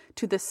depths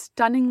to the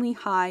stunningly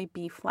high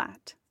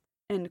B-flat,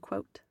 end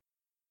quote.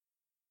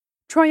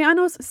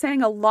 Troianos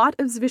sang a lot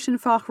of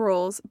Zwischenfach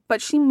roles,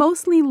 but she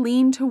mostly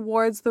leaned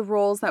towards the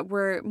roles that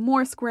were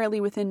more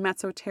squarely within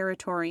mezzo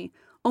territory,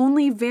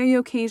 only very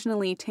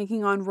occasionally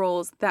taking on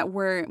roles that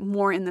were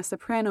more in the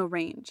soprano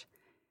range.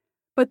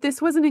 But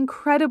this was an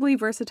incredibly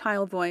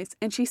versatile voice,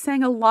 and she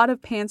sang a lot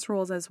of pants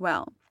roles as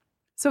well.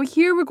 So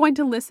here we're going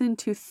to listen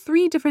to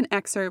 3 different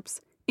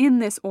excerpts in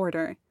this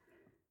order.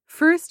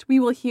 First, we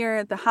will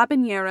hear the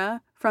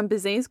Habanera from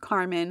Bizet's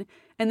Carmen,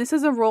 and this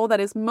is a role that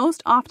is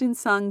most often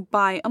sung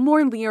by a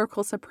more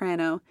lyrical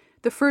soprano.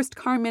 The first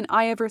Carmen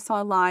I ever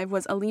saw live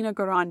was Alina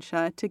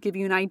Garancia, to give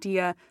you an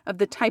idea of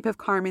the type of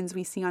Carmens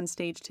we see on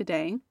stage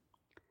today.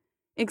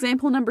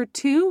 Example number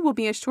 2 will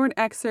be a short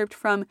excerpt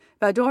from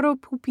V'adoro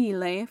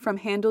Pupille from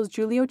Handel's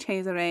Giulio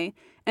Cesare,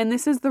 and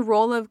this is the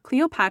role of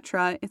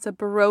Cleopatra. It's a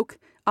Baroque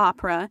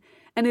opera,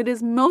 and it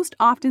is most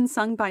often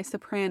sung by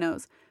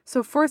sopranos.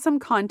 So for some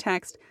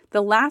context,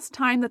 the last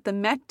time that the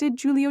Met did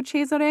Giulio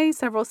Cesare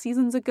several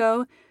seasons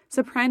ago,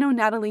 soprano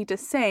Nathalie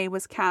Dessay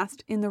was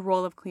cast in the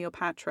role of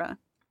Cleopatra.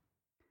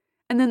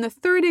 And then the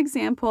third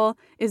example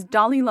is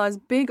Dalila's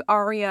big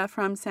aria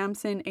from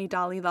Samson et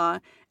Dalila,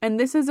 and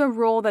this is a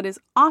role that is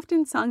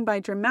often sung by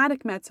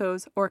dramatic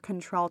mezzos or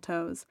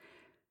contraltos.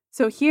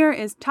 So here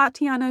is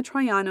Tatiana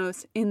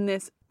Troyanos in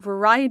this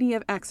variety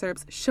of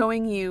excerpts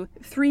showing you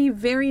 3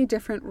 very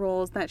different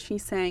roles that she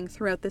sang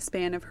throughout the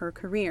span of her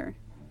career.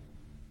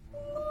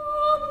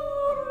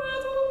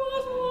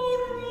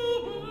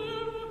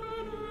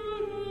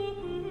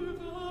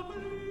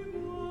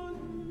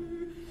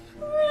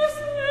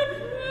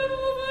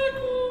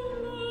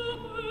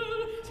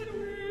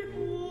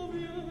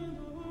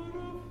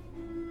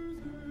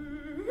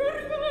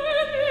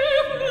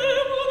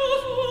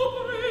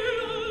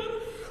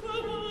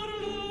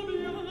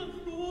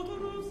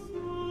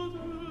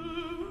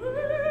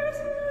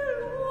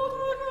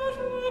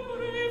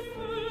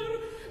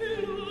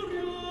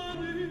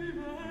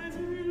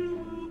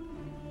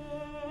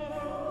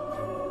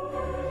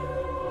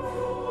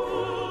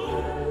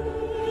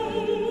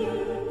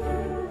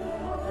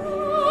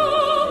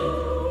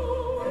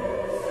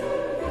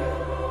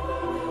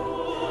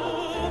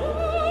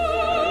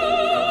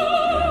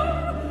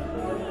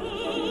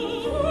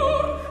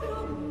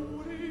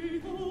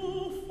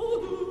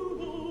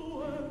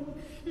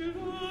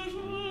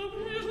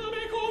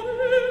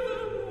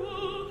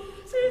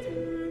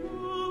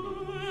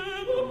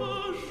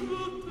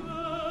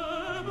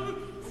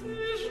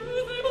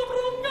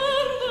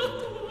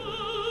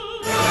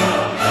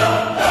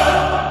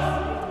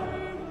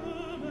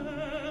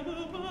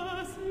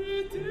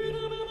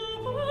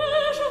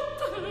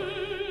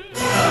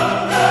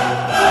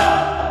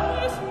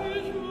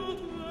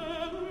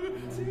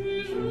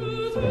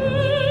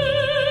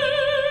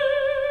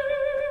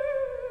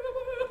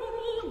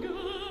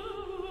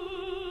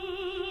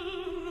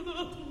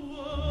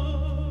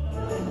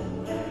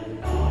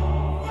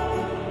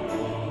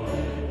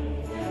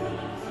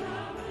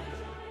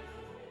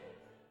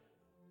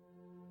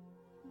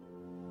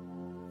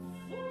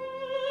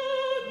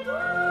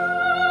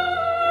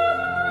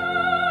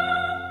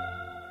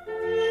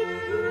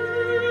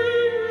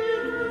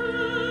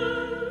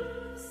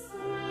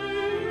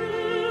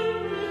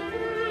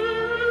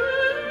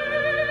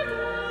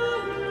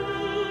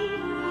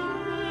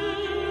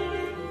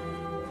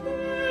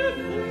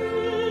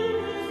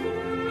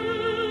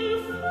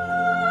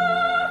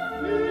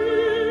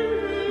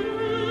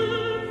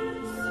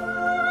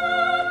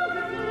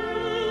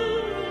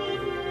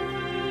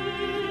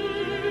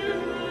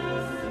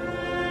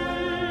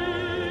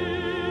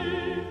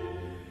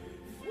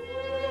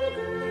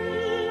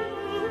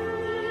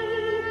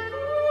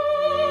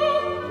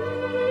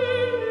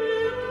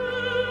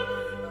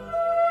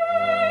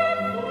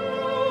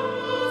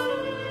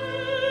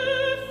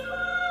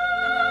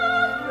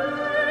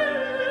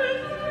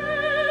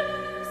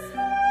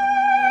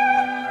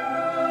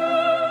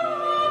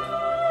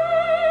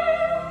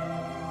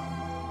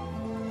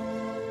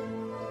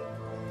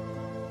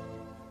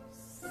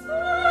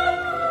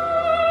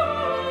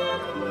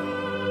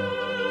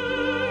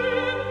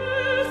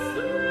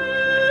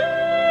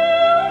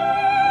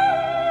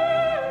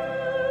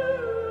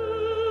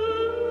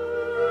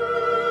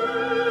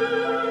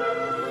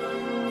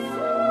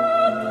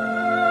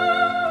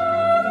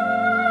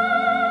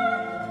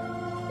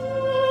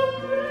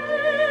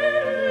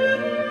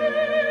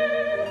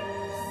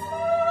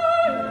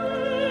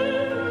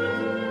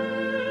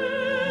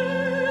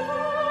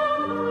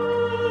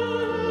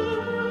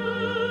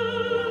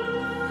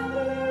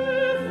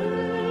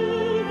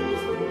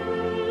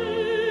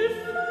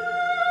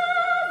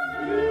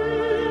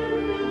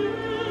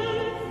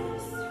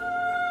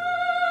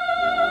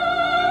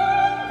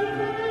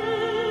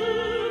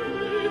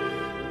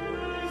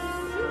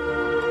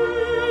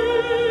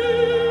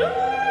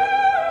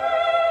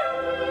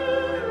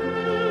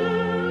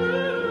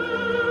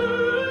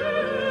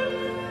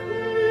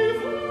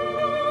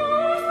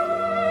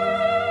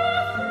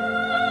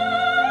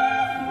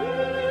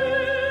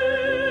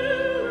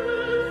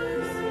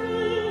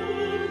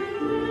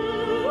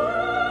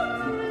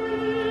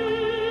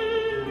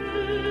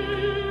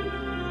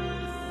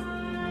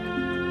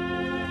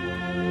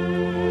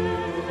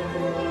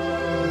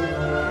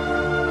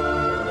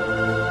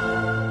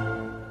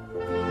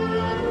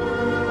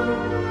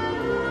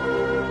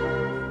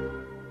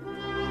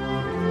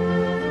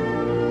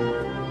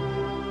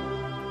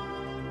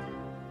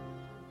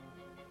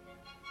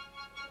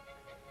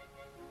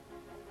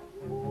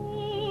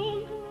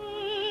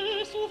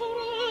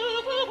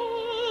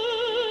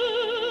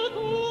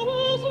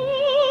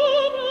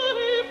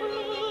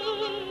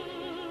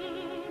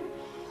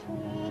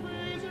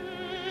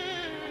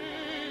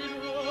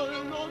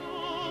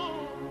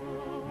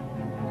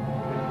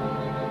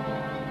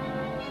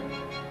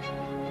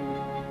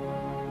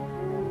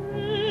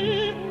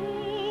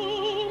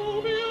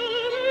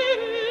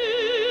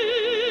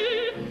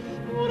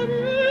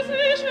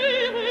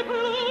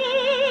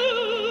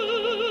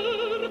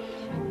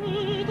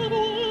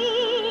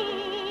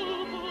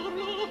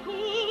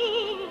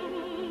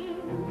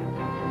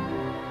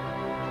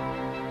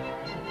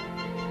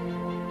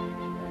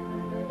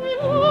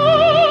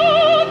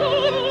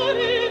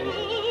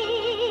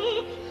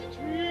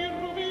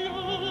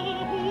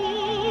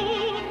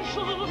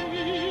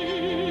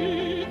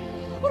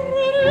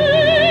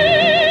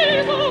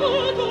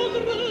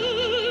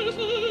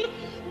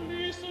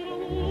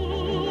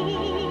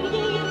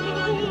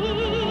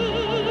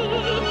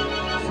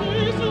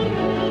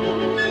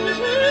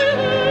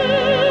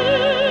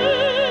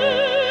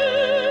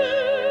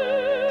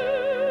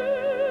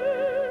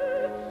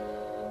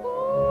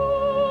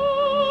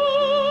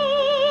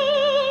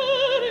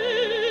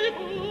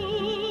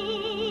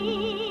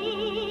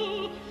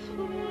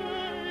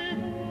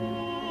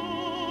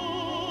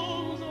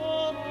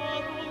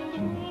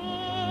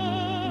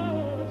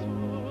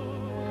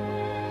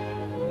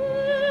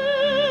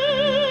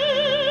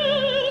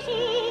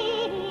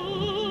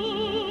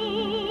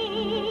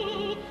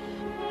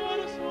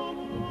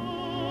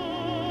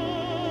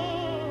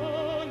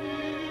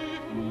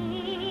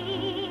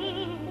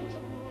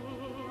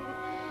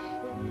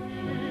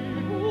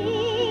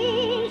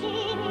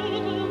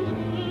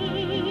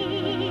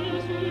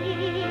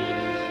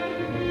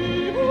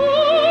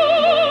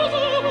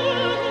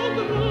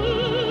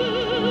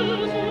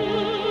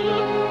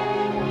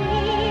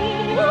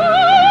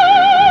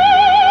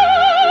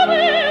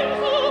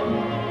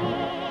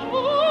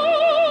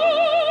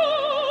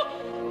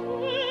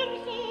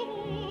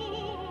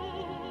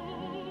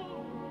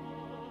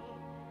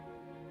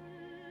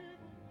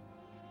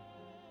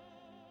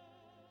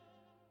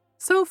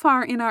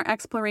 far in our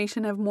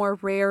exploration of more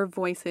rare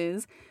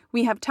voices,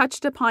 we have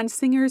touched upon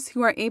singers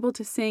who are able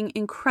to sing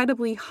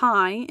incredibly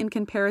high in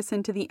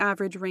comparison to the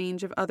average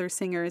range of other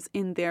singers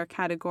in their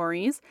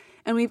categories,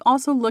 and we've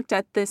also looked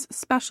at this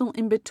special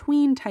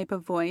in-between type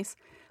of voice.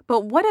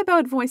 But what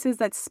about voices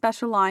that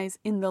specialize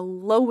in the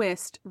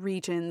lowest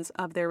regions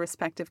of their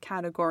respective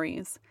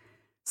categories?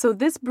 So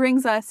this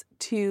brings us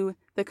to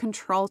the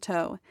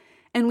contralto.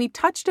 And we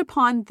touched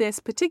upon this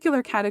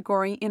particular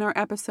category in our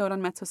episode on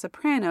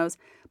mezzo-sopranos,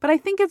 but I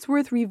think it's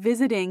worth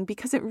revisiting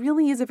because it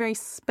really is a very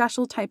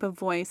special type of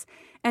voice,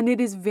 and it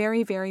is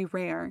very, very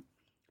rare.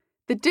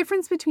 The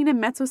difference between a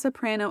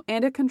mezzo-soprano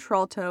and a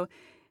contralto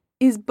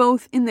is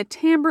both in the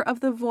timbre of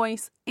the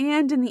voice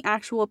and in the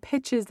actual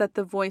pitches that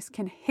the voice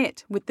can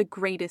hit with the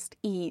greatest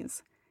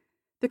ease.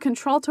 The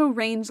contralto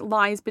range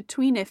lies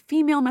between a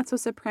female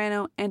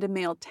mezzo-soprano and a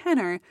male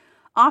tenor,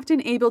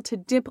 often able to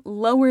dip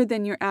lower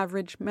than your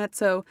average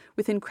mezzo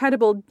with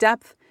incredible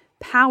depth,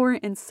 power,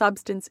 and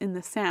substance in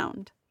the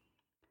sound.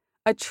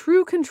 A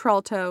true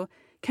contralto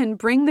can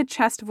bring the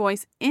chest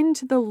voice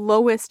into the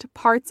lowest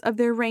parts of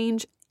their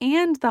range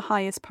and the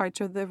highest parts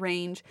of the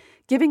range,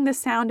 giving the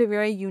sound a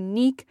very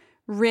unique,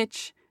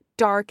 rich,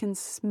 dark, and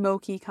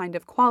smoky kind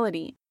of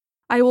quality.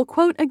 I will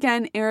quote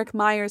again Eric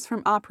Myers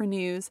from Opera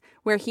News,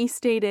 where he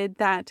stated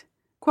that,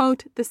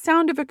 quote, "The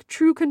sound of a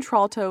true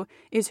contralto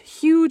is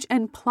huge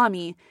and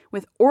plummy,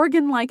 with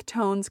organ-like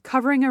tones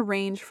covering a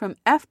range from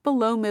F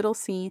below middle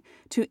C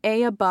to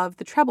A above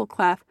the treble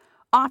clef,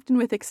 often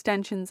with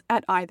extensions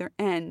at either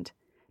end.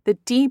 The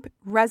deep,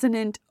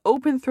 resonant,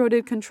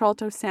 open-throated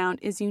contralto sound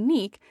is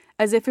unique,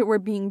 as if it were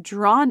being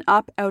drawn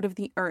up out of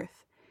the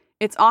earth.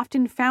 It's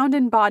often found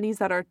in bodies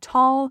that are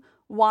tall,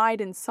 wide,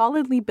 and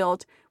solidly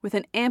built, with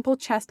an ample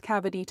chest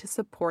cavity to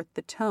support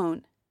the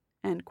tone."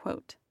 End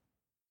quote.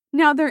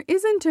 Now, there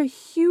isn't a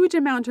huge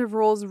amount of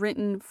roles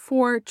written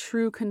for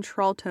true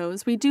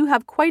contraltos. We do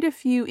have quite a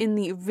few in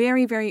the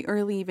very, very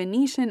early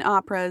Venetian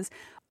operas,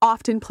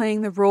 often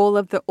playing the role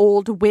of the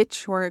old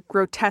witch or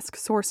grotesque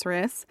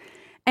sorceress.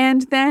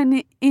 And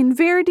then in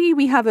Verdi,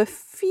 we have a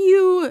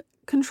few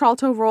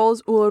contralto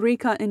roles.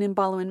 Ulrica in In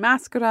Ballo in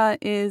Maschera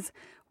is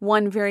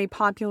one very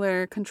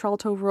popular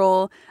contralto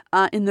role.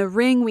 In The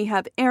Ring, we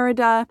have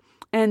Erida.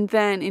 And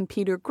then in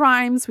Peter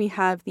Grimes, we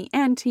have the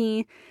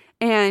Auntie.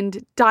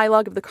 And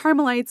Dialogue of the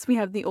Carmelites, we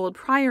have the old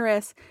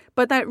prioress,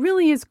 but that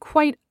really is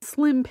quite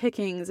slim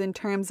pickings in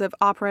terms of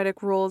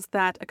operatic roles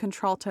that a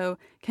contralto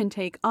can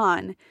take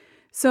on.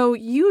 So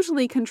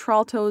usually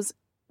contraltos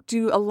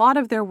do a lot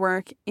of their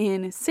work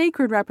in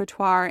sacred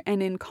repertoire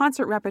and in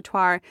concert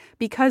repertoire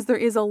because there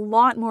is a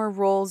lot more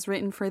roles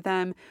written for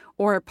them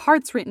or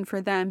parts written for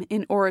them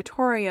in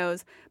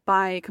oratorios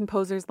by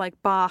composers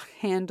like Bach,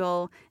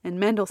 Handel, and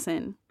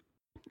Mendelssohn.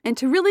 And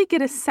to really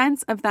get a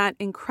sense of that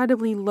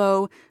incredibly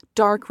low,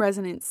 dark,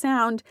 resonant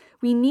sound,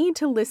 we need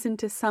to listen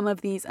to some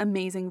of these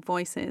amazing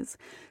voices.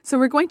 So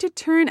we're going to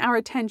turn our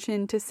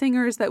attention to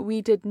singers that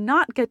we did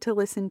not get to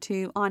listen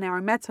to on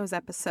our Mezzos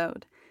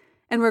episode.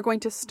 And we're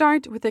going to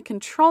start with the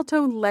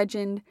contralto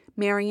legend,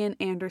 Marian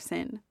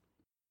Anderson.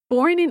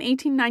 Born in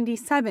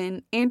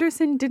 1897,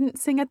 Anderson didn't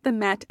sing at the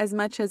Met as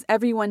much as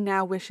everyone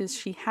now wishes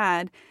she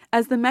had,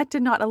 as the Met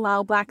did not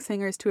allow black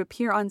singers to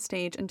appear on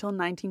stage until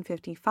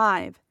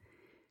 1955.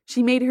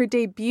 She made her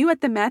debut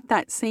at the Met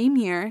that same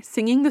year,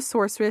 singing the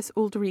sorceress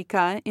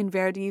Ulrica in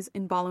Verdi's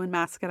In Ballo in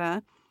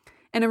Maschera,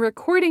 and a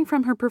recording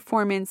from her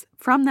performance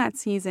from that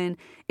season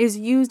is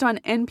used on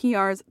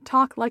NPR's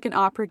Talk Like an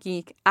Opera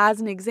Geek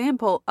as an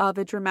example of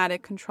a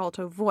dramatic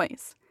contralto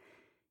voice.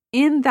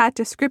 In that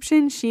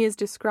description, she is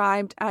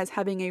described as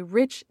having a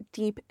rich,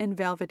 deep, and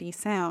velvety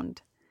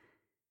sound.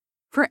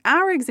 For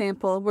our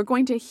example, we're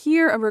going to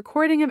hear a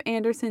recording of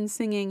Anderson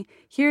singing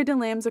Here the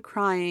Lambs a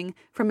Crying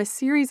from a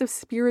series of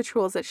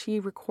spirituals that she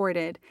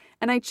recorded.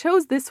 And I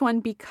chose this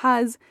one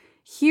because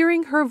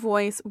hearing her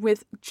voice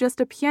with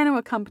just a piano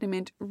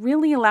accompaniment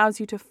really allows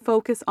you to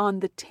focus on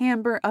the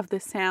timbre of the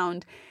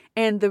sound,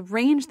 and the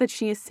range that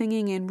she is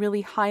singing in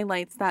really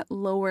highlights that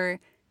lower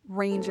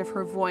range of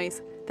her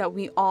voice that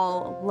we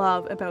all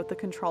love about the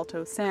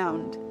contralto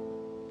sound.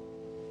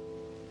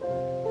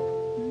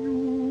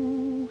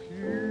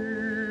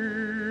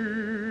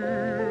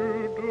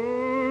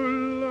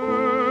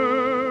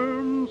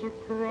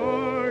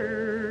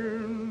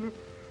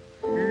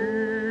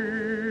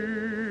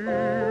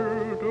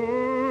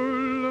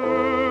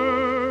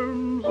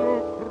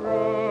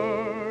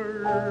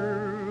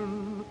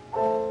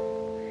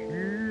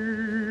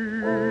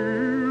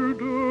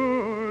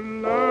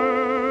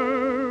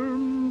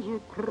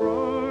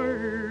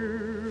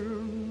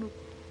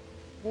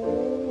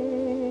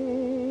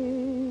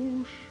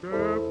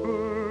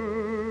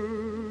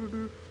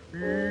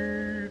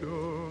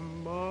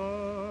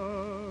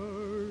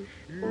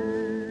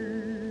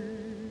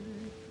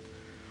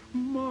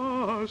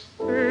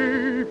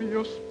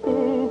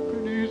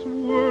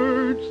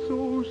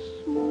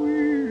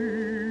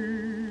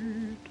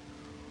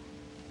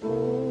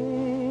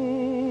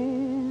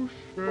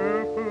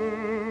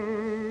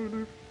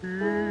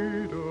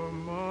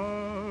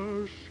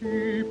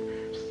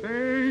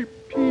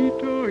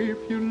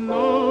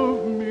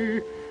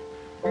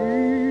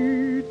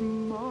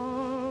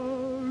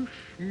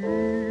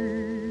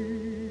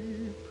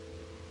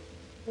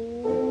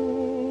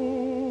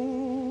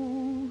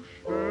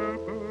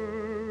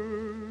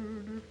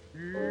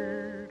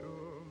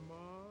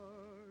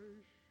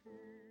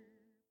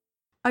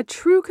 A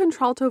true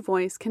contralto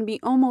voice can be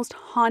almost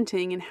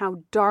haunting in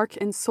how dark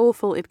and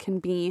soulful it can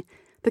be,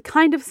 the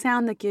kind of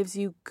sound that gives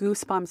you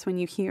goosebumps when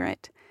you hear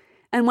it.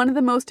 And one of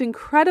the most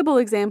incredible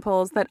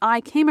examples that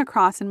I came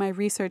across in my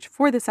research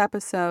for this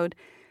episode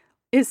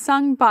is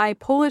sung by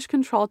Polish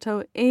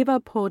contralto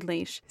Ewa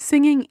Podleś,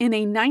 singing in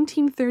a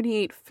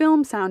 1938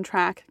 film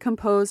soundtrack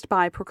composed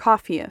by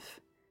Prokofiev.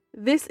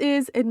 This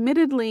is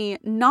admittedly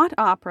not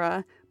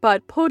opera,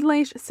 but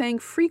Podleś sang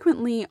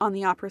frequently on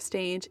the opera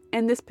stage,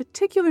 and this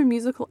particular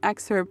musical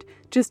excerpt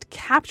just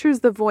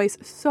captures the voice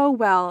so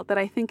well that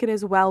I think it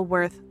is well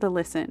worth the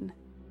listen.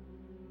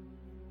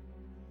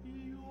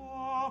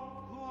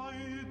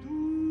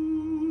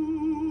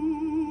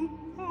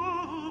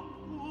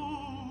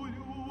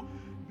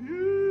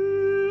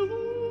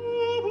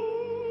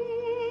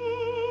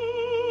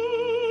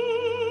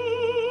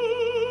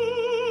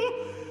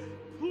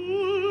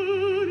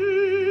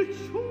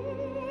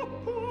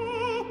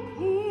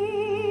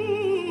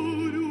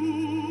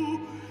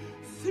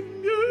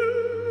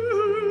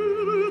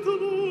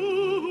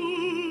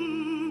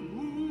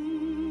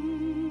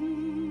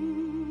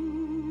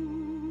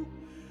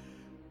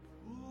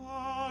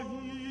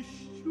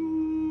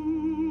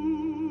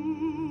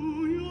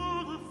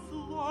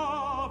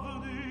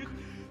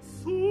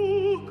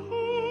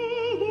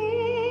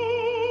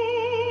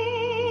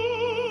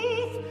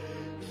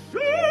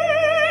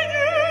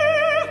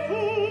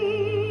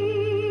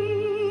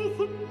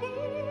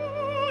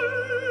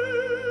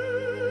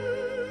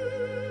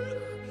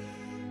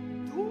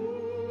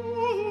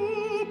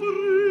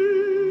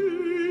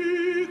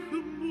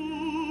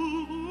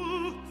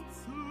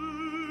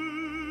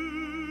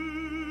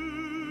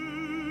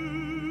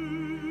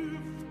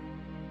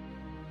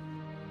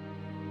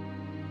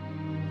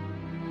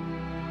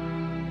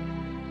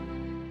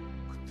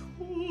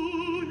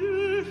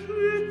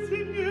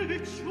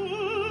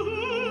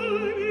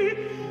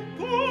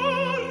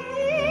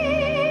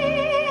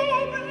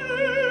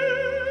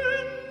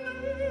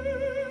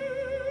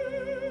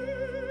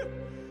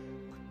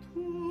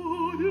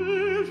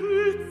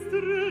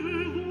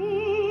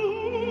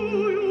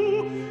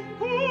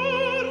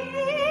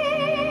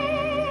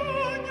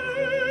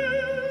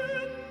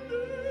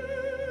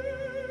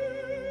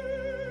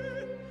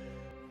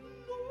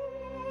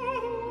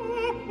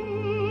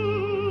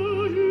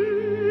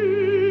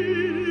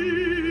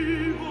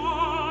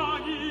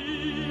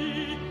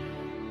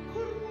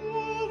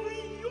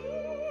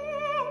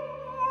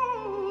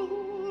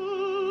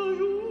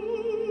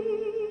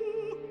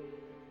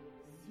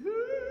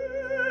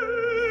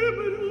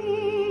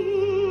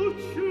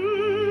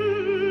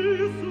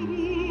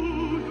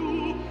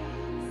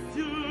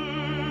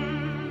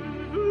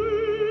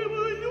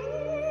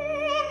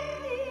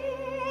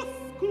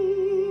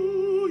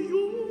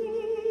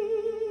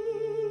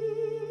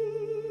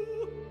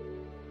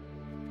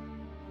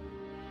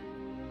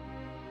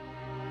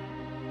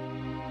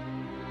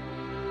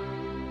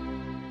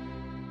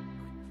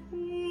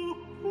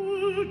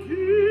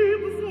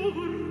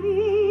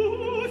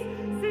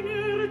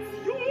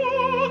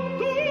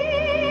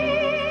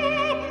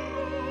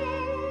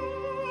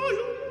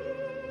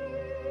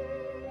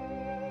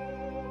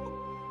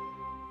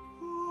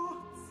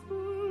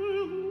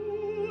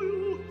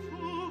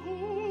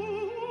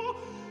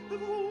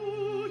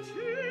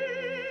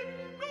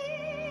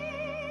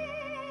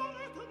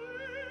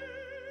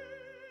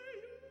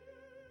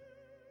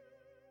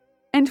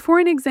 And for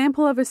an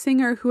example of a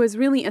singer who has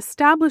really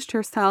established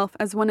herself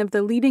as one of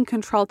the leading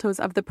contraltos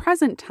of the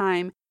present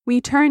time,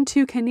 we turn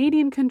to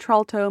Canadian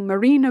contralto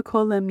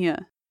Marie-Nicole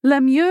Lemieux.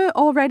 Lemieux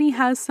already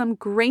has some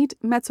great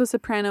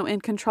mezzo-soprano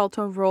and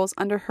contralto roles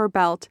under her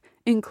belt,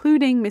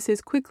 including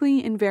Mrs.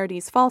 Quickly in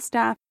Verdi's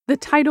Falstaff, the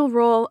title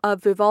role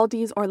of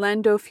Vivaldi's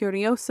Orlando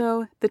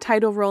Furioso, the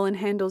title role in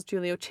Handel's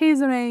Giulio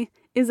Cesare,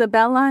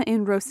 Isabella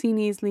in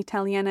Rossini's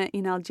L'Italiana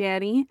in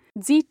Algeri,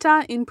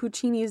 Zita in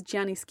Puccini's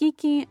Gianni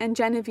Schicchi, and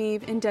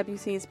Genevieve in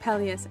Debussy's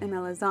Pelléas et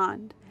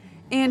Mélisande.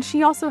 And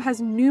she also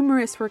has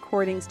numerous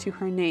recordings to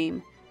her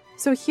name.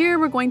 So here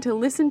we're going to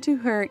listen to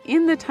her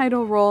in the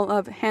title role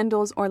of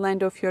Handel's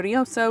Orlando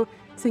Furioso,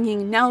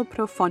 singing Nel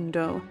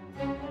Profondo.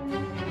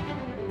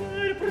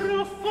 Nel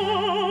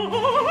profondo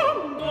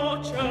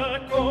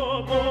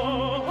cieco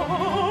mondo,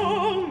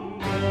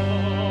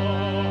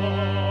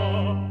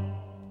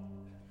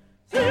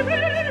 si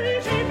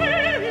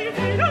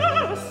vedi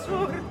la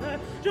sorte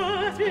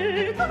già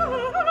ti dà.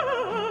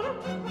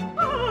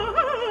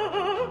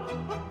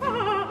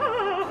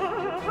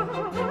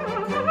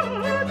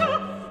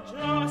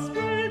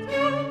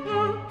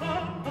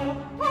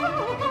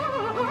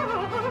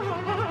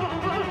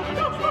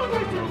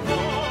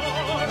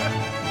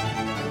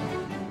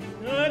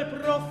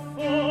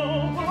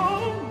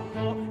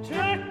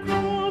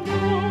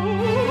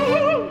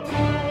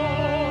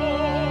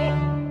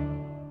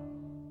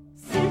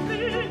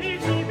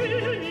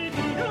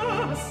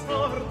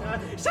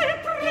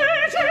 Sempre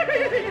ci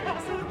vedi la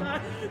sorte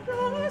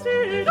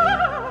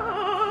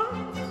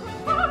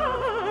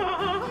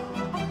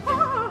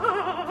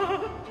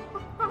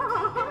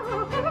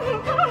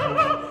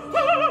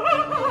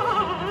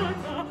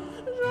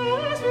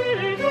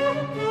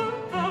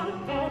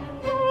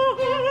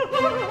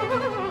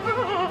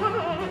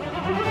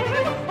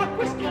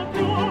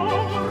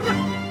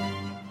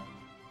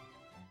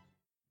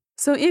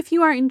So if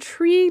you are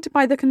intrigued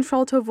by the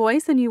contralto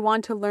voice and you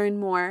want to learn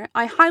more,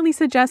 I highly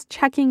suggest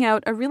checking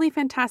out a really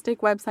fantastic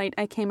website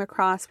I came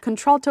across,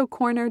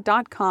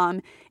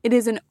 contraltocorner.com. It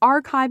is an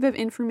archive of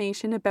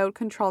information about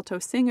contralto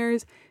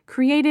singers,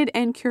 created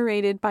and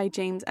curated by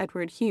James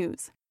Edward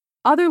Hughes.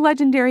 Other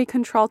legendary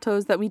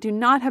contraltos that we do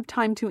not have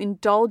time to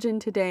indulge in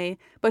today,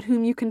 but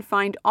whom you can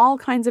find all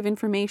kinds of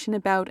information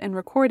about and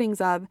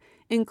recordings of,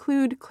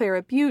 include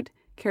Clara Butte,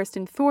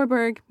 Kirsten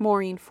Thorberg,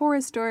 Maureen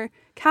Forrester,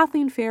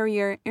 Kathleen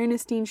Ferrier,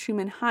 Ernestine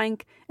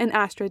Schumann-Heink, and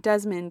Astra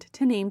Desmond,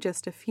 to name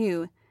just a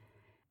few.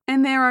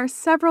 And there are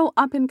several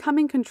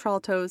up-and-coming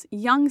contraltos,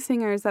 young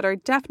singers that are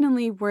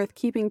definitely worth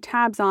keeping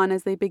tabs on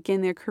as they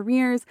begin their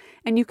careers,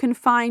 and you can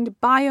find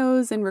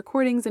bios and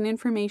recordings and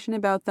information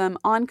about them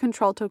on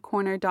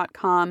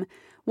contraltocorner.com,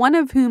 one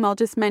of whom I'll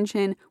just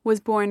mention was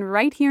born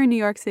right here in New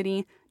York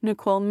City,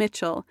 Nicole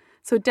Mitchell.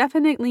 So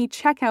definitely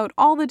check out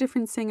all the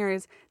different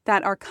singers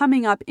that are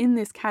coming up in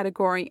this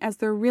category, as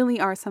there really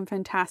are some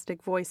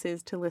fantastic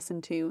voices to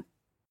listen to.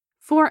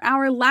 For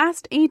our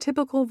last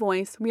atypical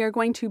voice, we are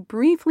going to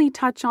briefly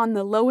touch on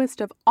the lowest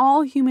of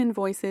all human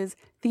voices,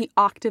 the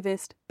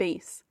octavist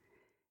bass.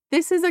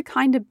 This is a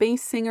kind of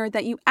bass singer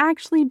that you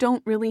actually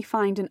don't really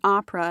find in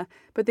opera,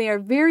 but they are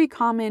very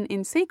common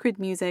in sacred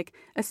music,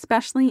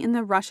 especially in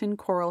the Russian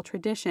choral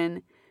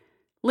tradition.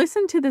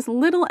 Listen to this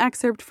little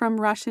excerpt from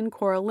Russian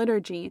choral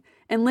liturgy,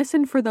 and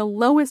listen for the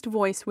lowest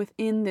voice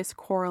within this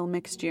choral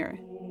mixture.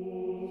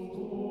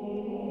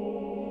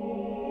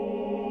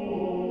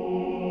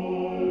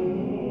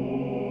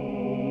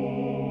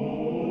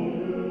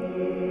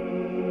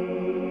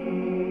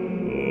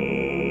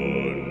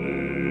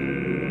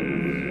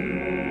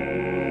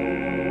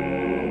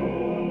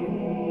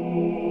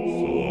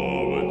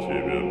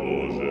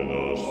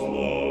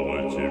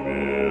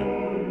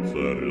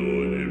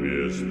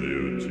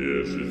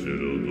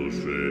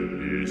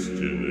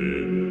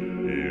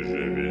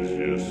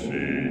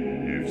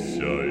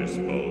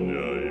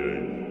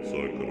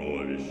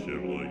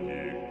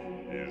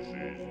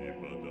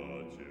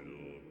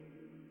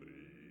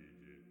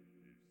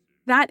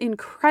 That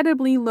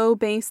incredibly low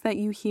bass that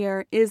you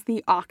hear is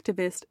the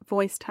octavist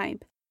voice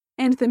type.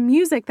 And the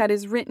music that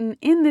is written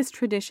in this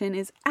tradition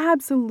is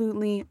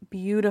absolutely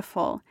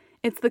beautiful.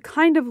 It's the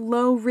kind of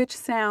low, rich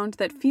sound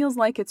that feels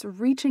like it's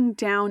reaching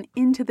down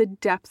into the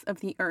depths of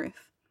the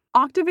earth.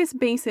 Octavist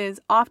basses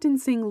often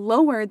sing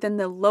lower than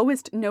the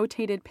lowest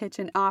notated pitch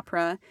in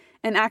opera,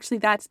 and actually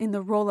that's in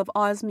the role of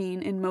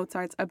Osmine in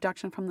Mozart's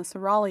Abduction from the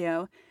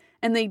Seraglio,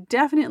 and they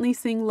definitely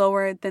sing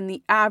lower than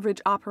the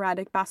average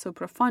operatic basso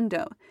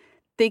profondo.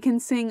 They can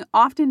sing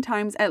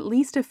oftentimes at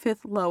least a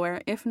fifth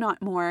lower, if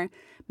not more,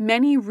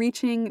 many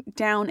reaching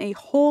down a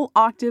whole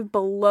octave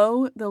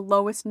below the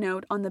lowest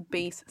note on the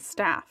bass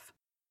staff.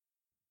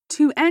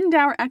 To end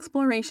our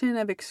exploration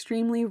of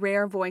extremely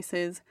rare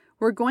voices,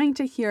 we're going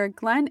to hear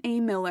Glenn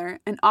A. Miller,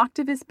 an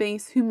octavist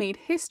bass who made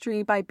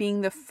history by being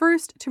the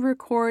first to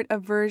record a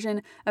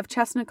version of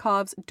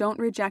Chesnikov's Don't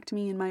Reject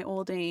Me in My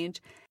Old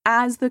Age,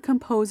 as the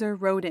composer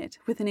wrote it,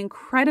 with an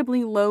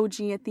incredibly low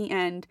G at the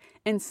end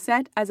and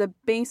set as a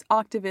bass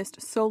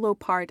octavist solo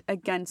part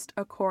against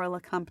a choral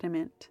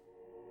accompaniment.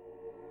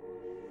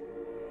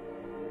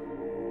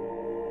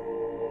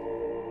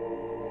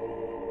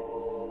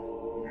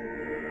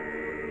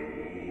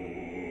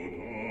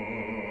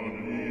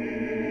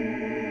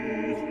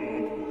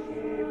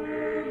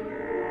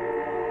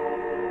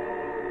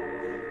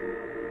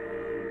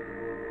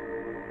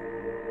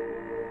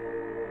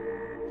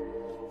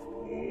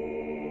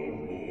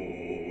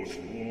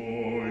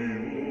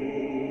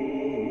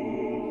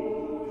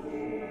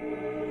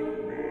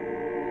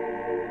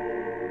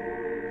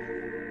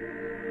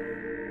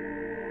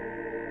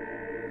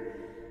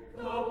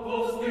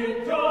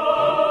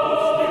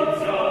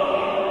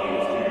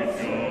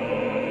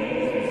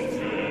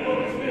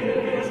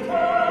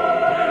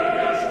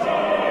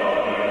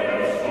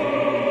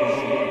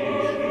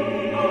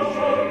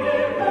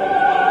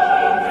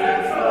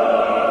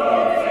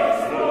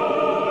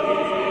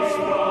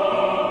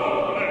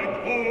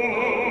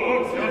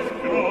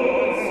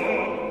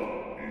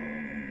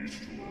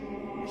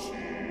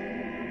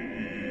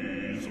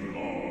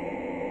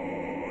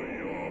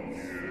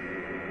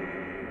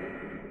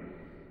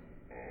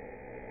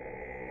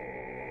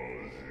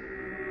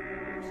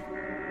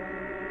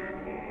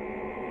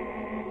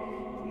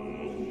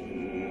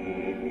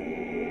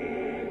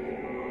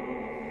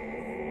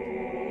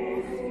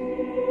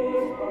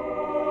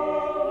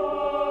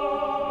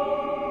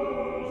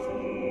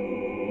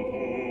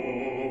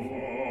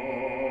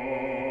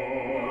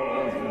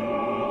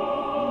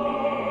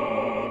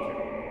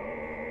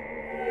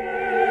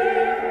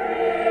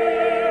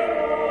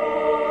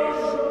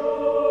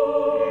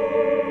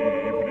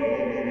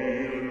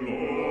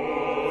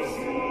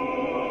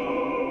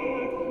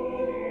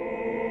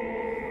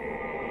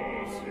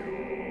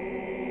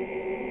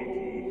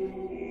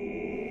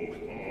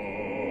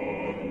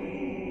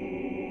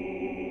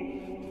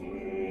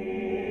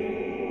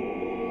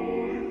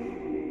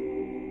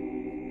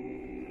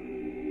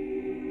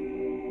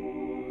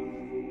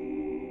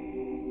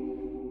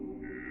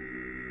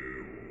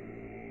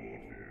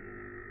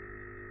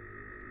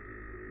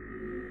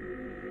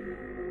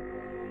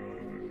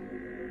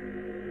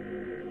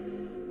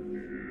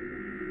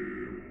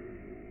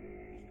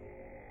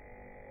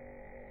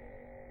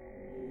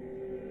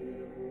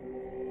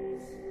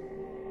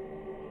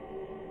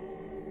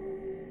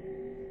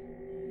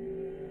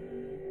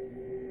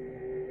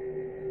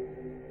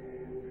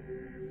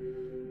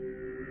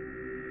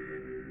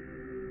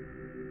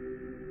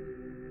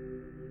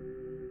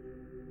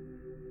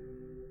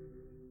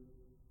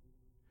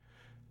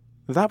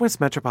 That was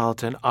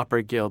Metropolitan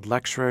Opera Guild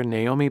lecturer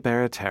Naomi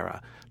Baratera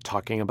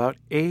talking about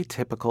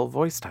atypical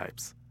voice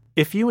types.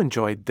 If you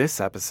enjoyed this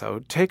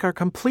episode, take our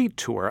complete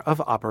tour of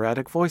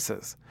operatic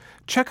voices.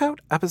 Check out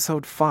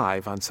episode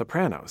 5 on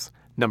sopranos,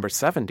 number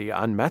 70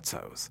 on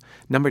mezzos,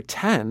 number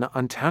 10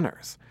 on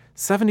tenors,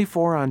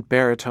 74 on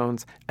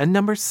baritones, and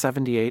number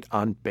 78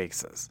 on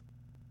basses.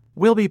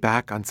 We'll be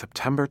back on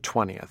September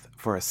 20th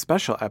for a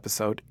special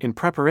episode in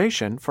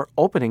preparation for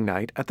opening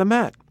night at the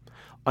Met.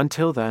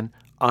 Until then,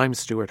 I'm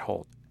Stuart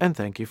Holt, and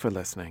thank you for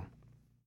listening.